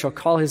son, and they shall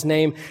call his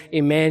name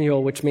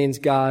Emmanuel, which means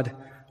God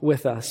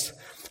with us.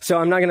 So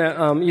I'm not going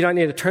to, you don't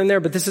need to turn there,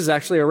 but this is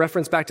actually a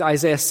reference back to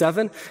Isaiah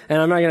 7, and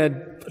I'm not going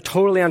to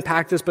totally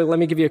unpack this, but let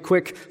me give you a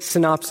quick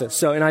synopsis.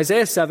 So in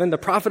Isaiah 7, the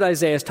prophet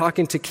Isaiah is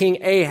talking to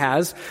King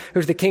Ahaz,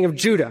 who's the king of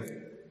Judah.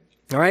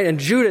 All right, and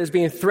Judah is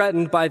being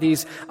threatened by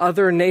these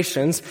other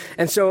nations.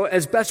 And so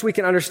as best we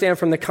can understand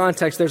from the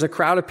context, there's a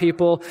crowd of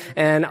people,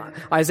 and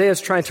Isaiah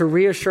is trying to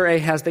reassure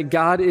Ahaz that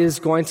God is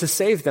going to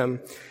save them.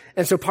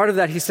 And so part of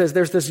that, he says,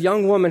 there's this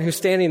young woman who's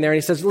standing there, and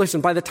he says,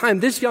 listen, by the time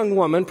this young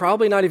woman,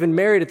 probably not even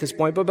married at this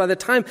point, but by the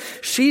time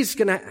she's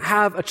going to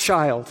have a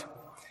child,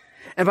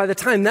 and by the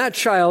time that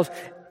child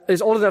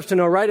is old enough to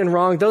know right and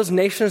wrong, those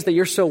nations that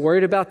you're so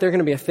worried about, they're going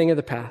to be a thing of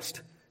the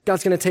past.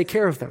 God's going to take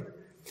care of them.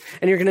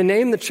 And you're going to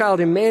name the child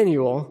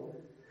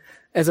Emmanuel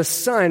as a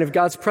sign of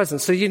God's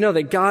presence. So you know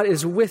that God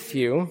is with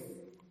you.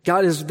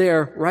 God is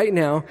there right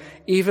now,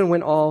 even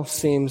when all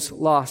seems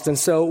lost. And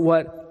so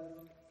what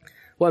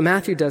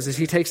Matthew does is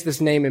he takes this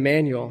name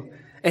Emmanuel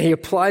and he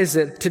applies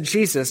it to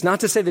Jesus.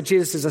 Not to say that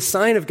Jesus is a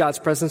sign of God's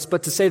presence,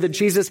 but to say that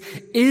Jesus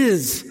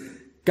is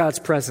God's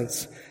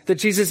presence. That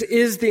Jesus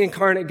is the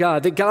incarnate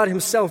God. That God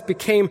himself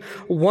became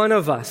one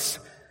of us.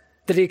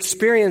 That he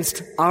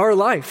experienced our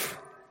life.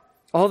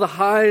 All the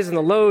highs and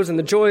the lows and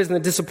the joys and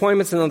the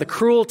disappointments and the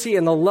cruelty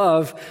and the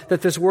love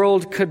that this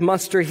world could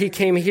muster. He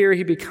came here.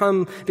 He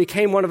became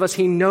one of us.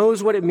 He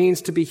knows what it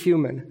means to be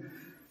human,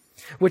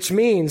 which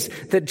means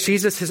that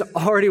Jesus has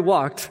already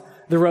walked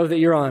the road that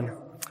you're on.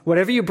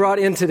 Whatever you brought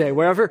in today,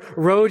 wherever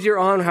road you're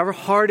on, however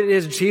hard it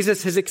is,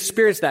 Jesus has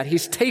experienced that.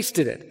 He's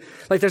tasted it.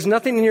 Like there's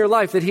nothing in your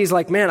life that he's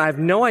like, man, I have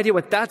no idea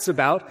what that's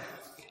about.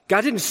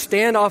 God didn't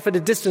stand off at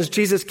a distance.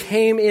 Jesus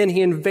came in.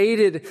 He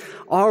invaded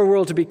our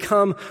world to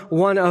become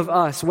one of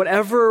us.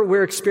 Whatever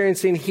we're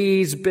experiencing,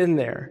 he's been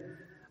there.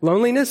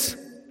 Loneliness?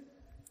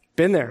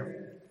 Been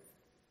there.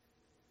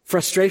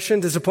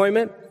 Frustration,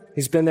 disappointment?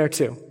 He's been there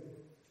too.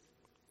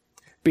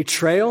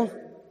 Betrayal?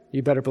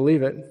 You better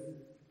believe it.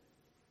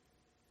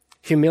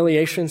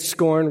 Humiliation,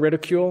 scorn,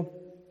 ridicule?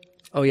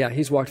 Oh yeah,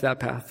 he's walked that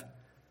path.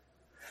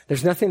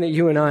 There's nothing that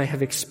you and I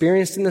have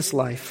experienced in this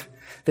life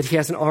that he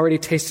hasn't already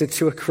tasted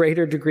to a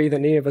greater degree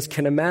than any of us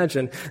can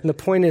imagine. And the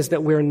point is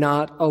that we're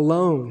not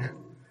alone.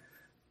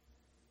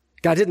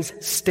 God didn't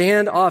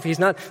stand off. He's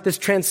not this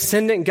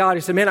transcendent God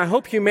who said, man, I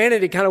hope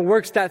humanity kind of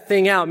works that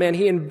thing out. Man,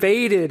 he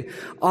invaded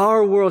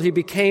our world. He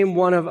became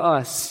one of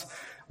us.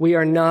 We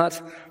are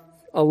not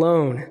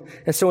alone.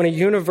 And so in a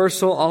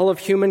universal, all of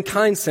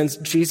humankind sense,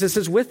 Jesus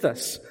is with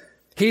us.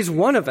 He's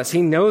one of us.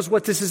 He knows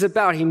what this is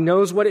about. He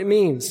knows what it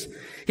means.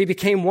 He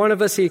became one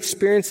of us. He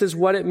experiences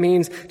what it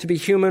means to be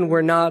human.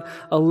 We're not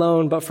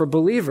alone. But for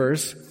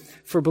believers,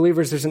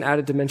 there's an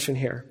added dimension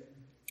here.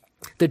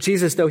 That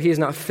Jesus, though he is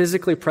not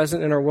physically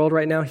present in our world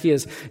right now, he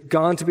has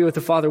gone to be with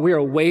the Father. We are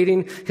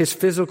awaiting his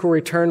physical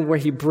return where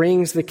he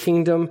brings the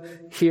kingdom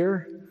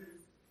here.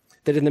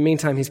 That in the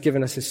meantime, he's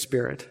given us his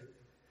Spirit.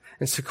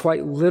 And so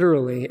quite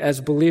literally,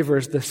 as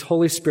believers, this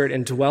Holy Spirit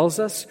indwells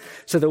us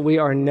so that we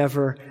are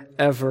never,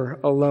 ever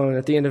alone.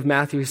 At the end of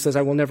Matthew, he says,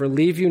 I will never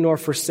leave you nor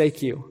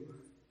forsake you.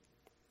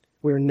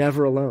 We are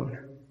never alone.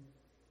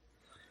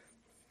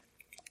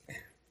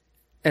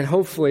 And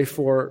hopefully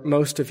for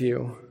most of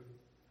you,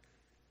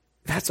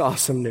 that's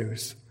awesome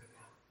news.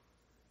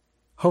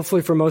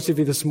 Hopefully for most of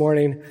you this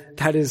morning,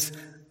 that is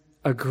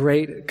a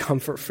great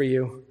comfort for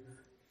you.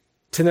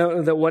 To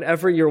know that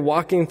whatever you're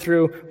walking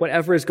through,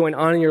 whatever is going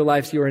on in your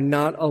lives, you are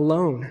not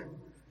alone.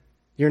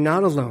 You're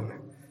not alone.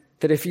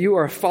 That if you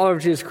are a follower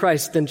of Jesus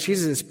Christ, then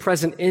Jesus is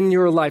present in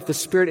your life. The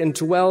Spirit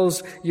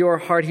indwells your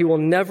heart. He will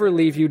never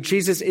leave you.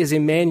 Jesus is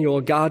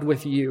Emmanuel, God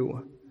with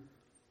you.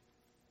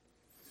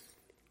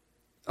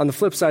 On the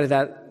flip side of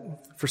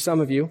that, for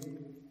some of you,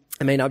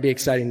 it may not be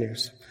exciting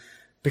news.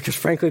 Because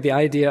frankly, the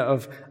idea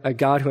of a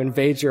God who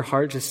invades your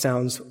heart just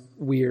sounds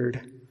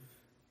weird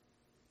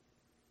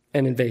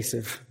and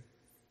invasive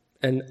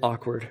and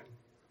awkward.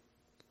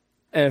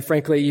 And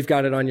frankly, you've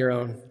got it on your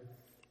own.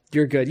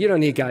 You're good. You don't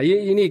need God.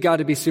 You need God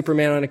to be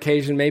Superman on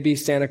occasion, maybe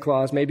Santa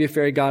Claus, maybe a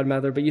fairy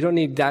godmother, but you don't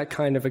need that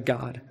kind of a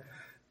God.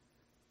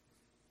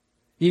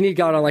 You need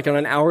God on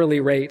an hourly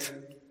rate.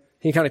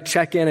 You can kind of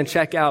check in and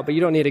check out, but you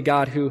don't need a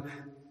God who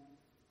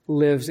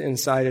lives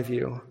inside of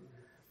you.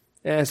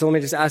 And so let me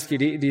just ask you,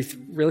 do you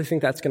really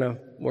think that's going to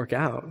work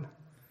out?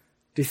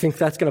 Do you think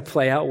that's going to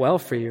play out well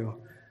for you?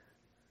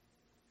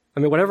 I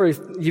mean, whatever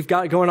you've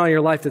got going on in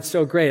your life that's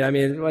so great. I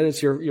mean, whether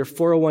it's your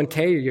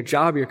 401k or your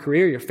job, your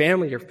career, your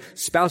family, your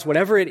spouse,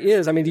 whatever it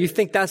is, I mean, do you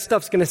think that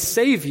stuff's going to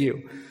save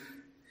you?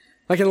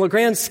 Like in the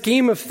grand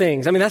scheme of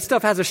things, I mean, that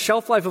stuff has a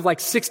shelf life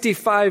of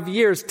 65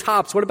 years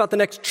tops. What about the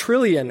next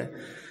trillion?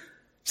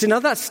 See, now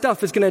that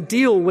stuff is going to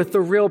deal with the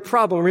real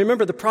problem.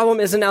 Remember, the problem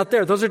isn't out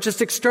there. Those are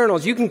just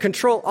externals. You can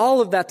control all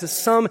of that to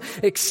some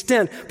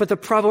extent, but the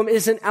problem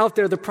isn't out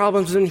there. The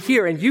problem's in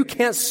here, and you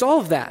can't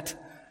solve that.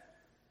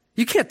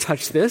 You can't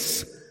touch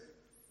this.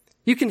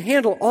 You can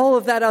handle all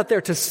of that out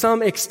there to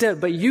some extent,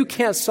 but you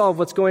can't solve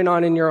what's going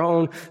on in your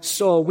own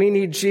soul. We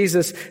need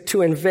Jesus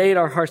to invade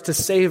our hearts, to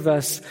save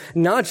us,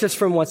 not just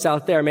from what's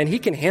out there. Man, he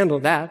can handle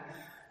that.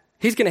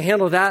 He's going to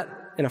handle that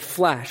in a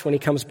flash when he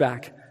comes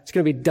back. It's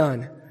going to be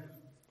done.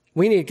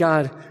 We need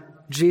God,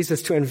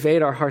 Jesus, to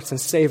invade our hearts and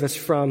save us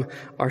from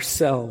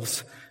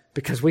ourselves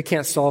because we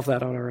can't solve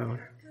that on our own.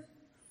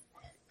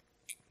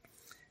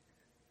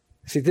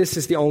 See, this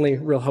is the only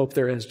real hope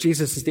there is.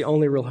 Jesus is the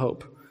only real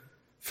hope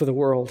for the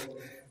world.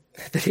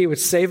 That he would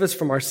save us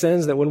from our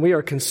sins, that when we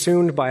are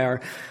consumed by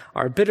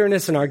our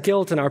bitterness and our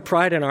guilt and our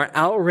pride and our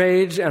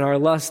outrage and our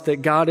lust,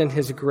 that God in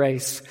his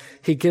grace,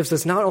 he gives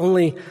us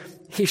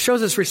he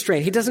shows us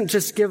restraint. He doesn't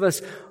just give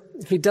us,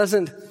 he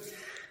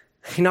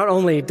not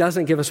only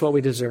doesn't give us what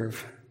we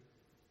deserve,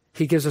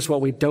 he gives us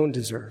what we don't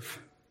deserve.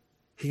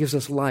 He gives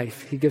us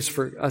life. He gives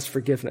us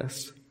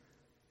forgiveness.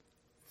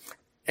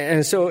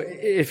 And so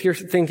if you're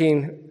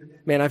thinking,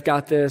 man, I've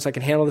got this, I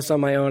can handle this on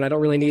my own, I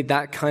don't really need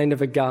that kind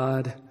of a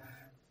God,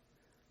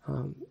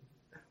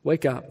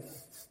 wake up.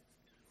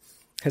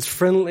 As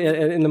friendly,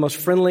 in the most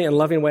friendly and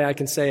loving way I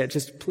can say it,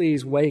 just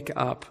please wake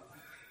up.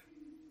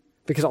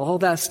 Because all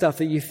that stuff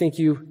that you think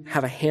you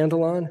have a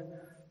handle on,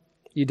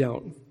 you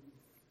don't.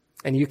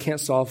 And you can't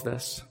solve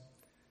this.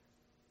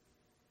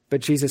 But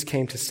Jesus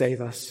came to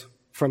save us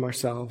from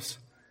ourselves.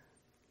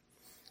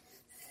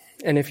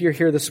 And if you're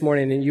here this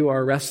morning and you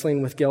are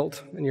wrestling with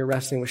guilt and you're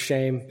wrestling with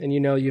shame and you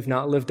know you've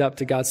not lived up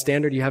to God's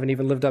standard, you haven't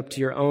even lived up to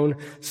your own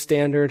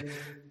standard,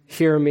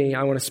 hear me.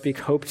 I want to speak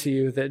hope to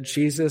you that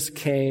Jesus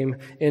came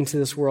into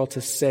this world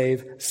to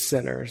save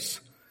sinners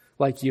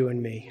like you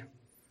and me.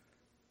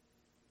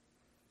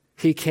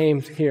 He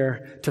came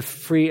here to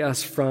free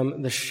us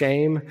from the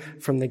shame,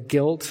 from the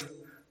guilt.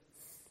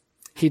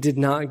 He did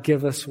not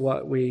give us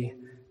what we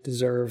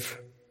deserve.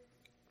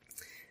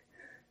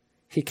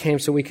 He came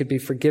so we could be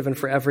forgiven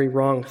for every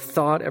wrong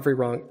thought, every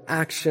wrong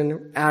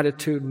action,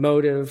 attitude,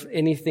 motive,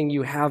 anything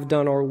you have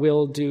done or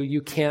will do. You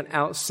can't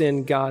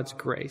out-sin God's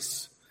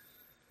grace.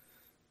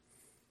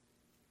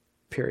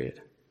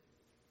 Period.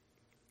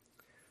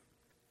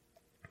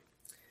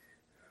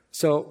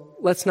 So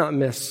let's not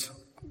miss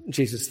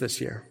Jesus this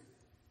year.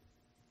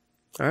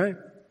 All right?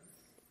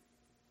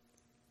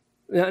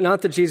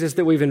 Not the Jesus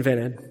that we've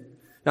invented.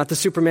 Not the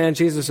Superman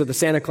Jesus or the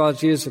Santa Claus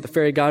Jesus or the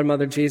fairy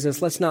godmother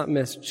Jesus. Let's not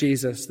miss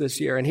Jesus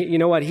this year. And you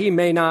know what? He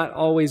may not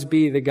always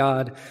be the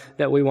God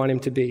that we want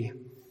him to be.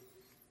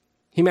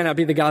 He may not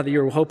be the God that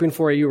you were hoping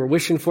for or you were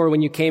wishing for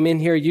when you came in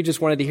here. You just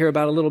wanted to hear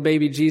about a little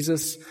baby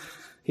Jesus.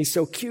 He's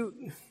so cute.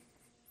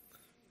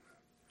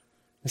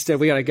 Instead,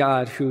 we got a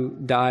God who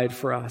died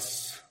for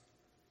us.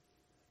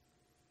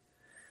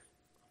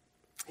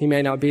 He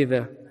may not be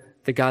the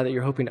the God that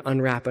you're hoping to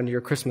unwrap under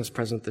your Christmas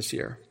present this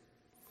year.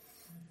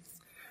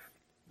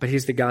 But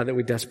he's the God that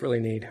we desperately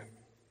need.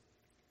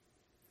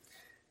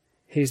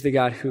 He's the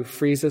God who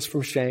frees us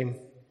from shame,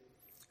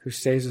 who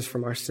saves us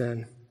from our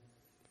sin.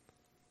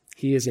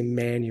 He is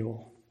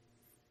Emmanuel.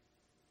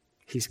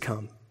 He's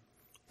come.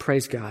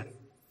 Praise God.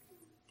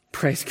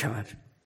 Praise God.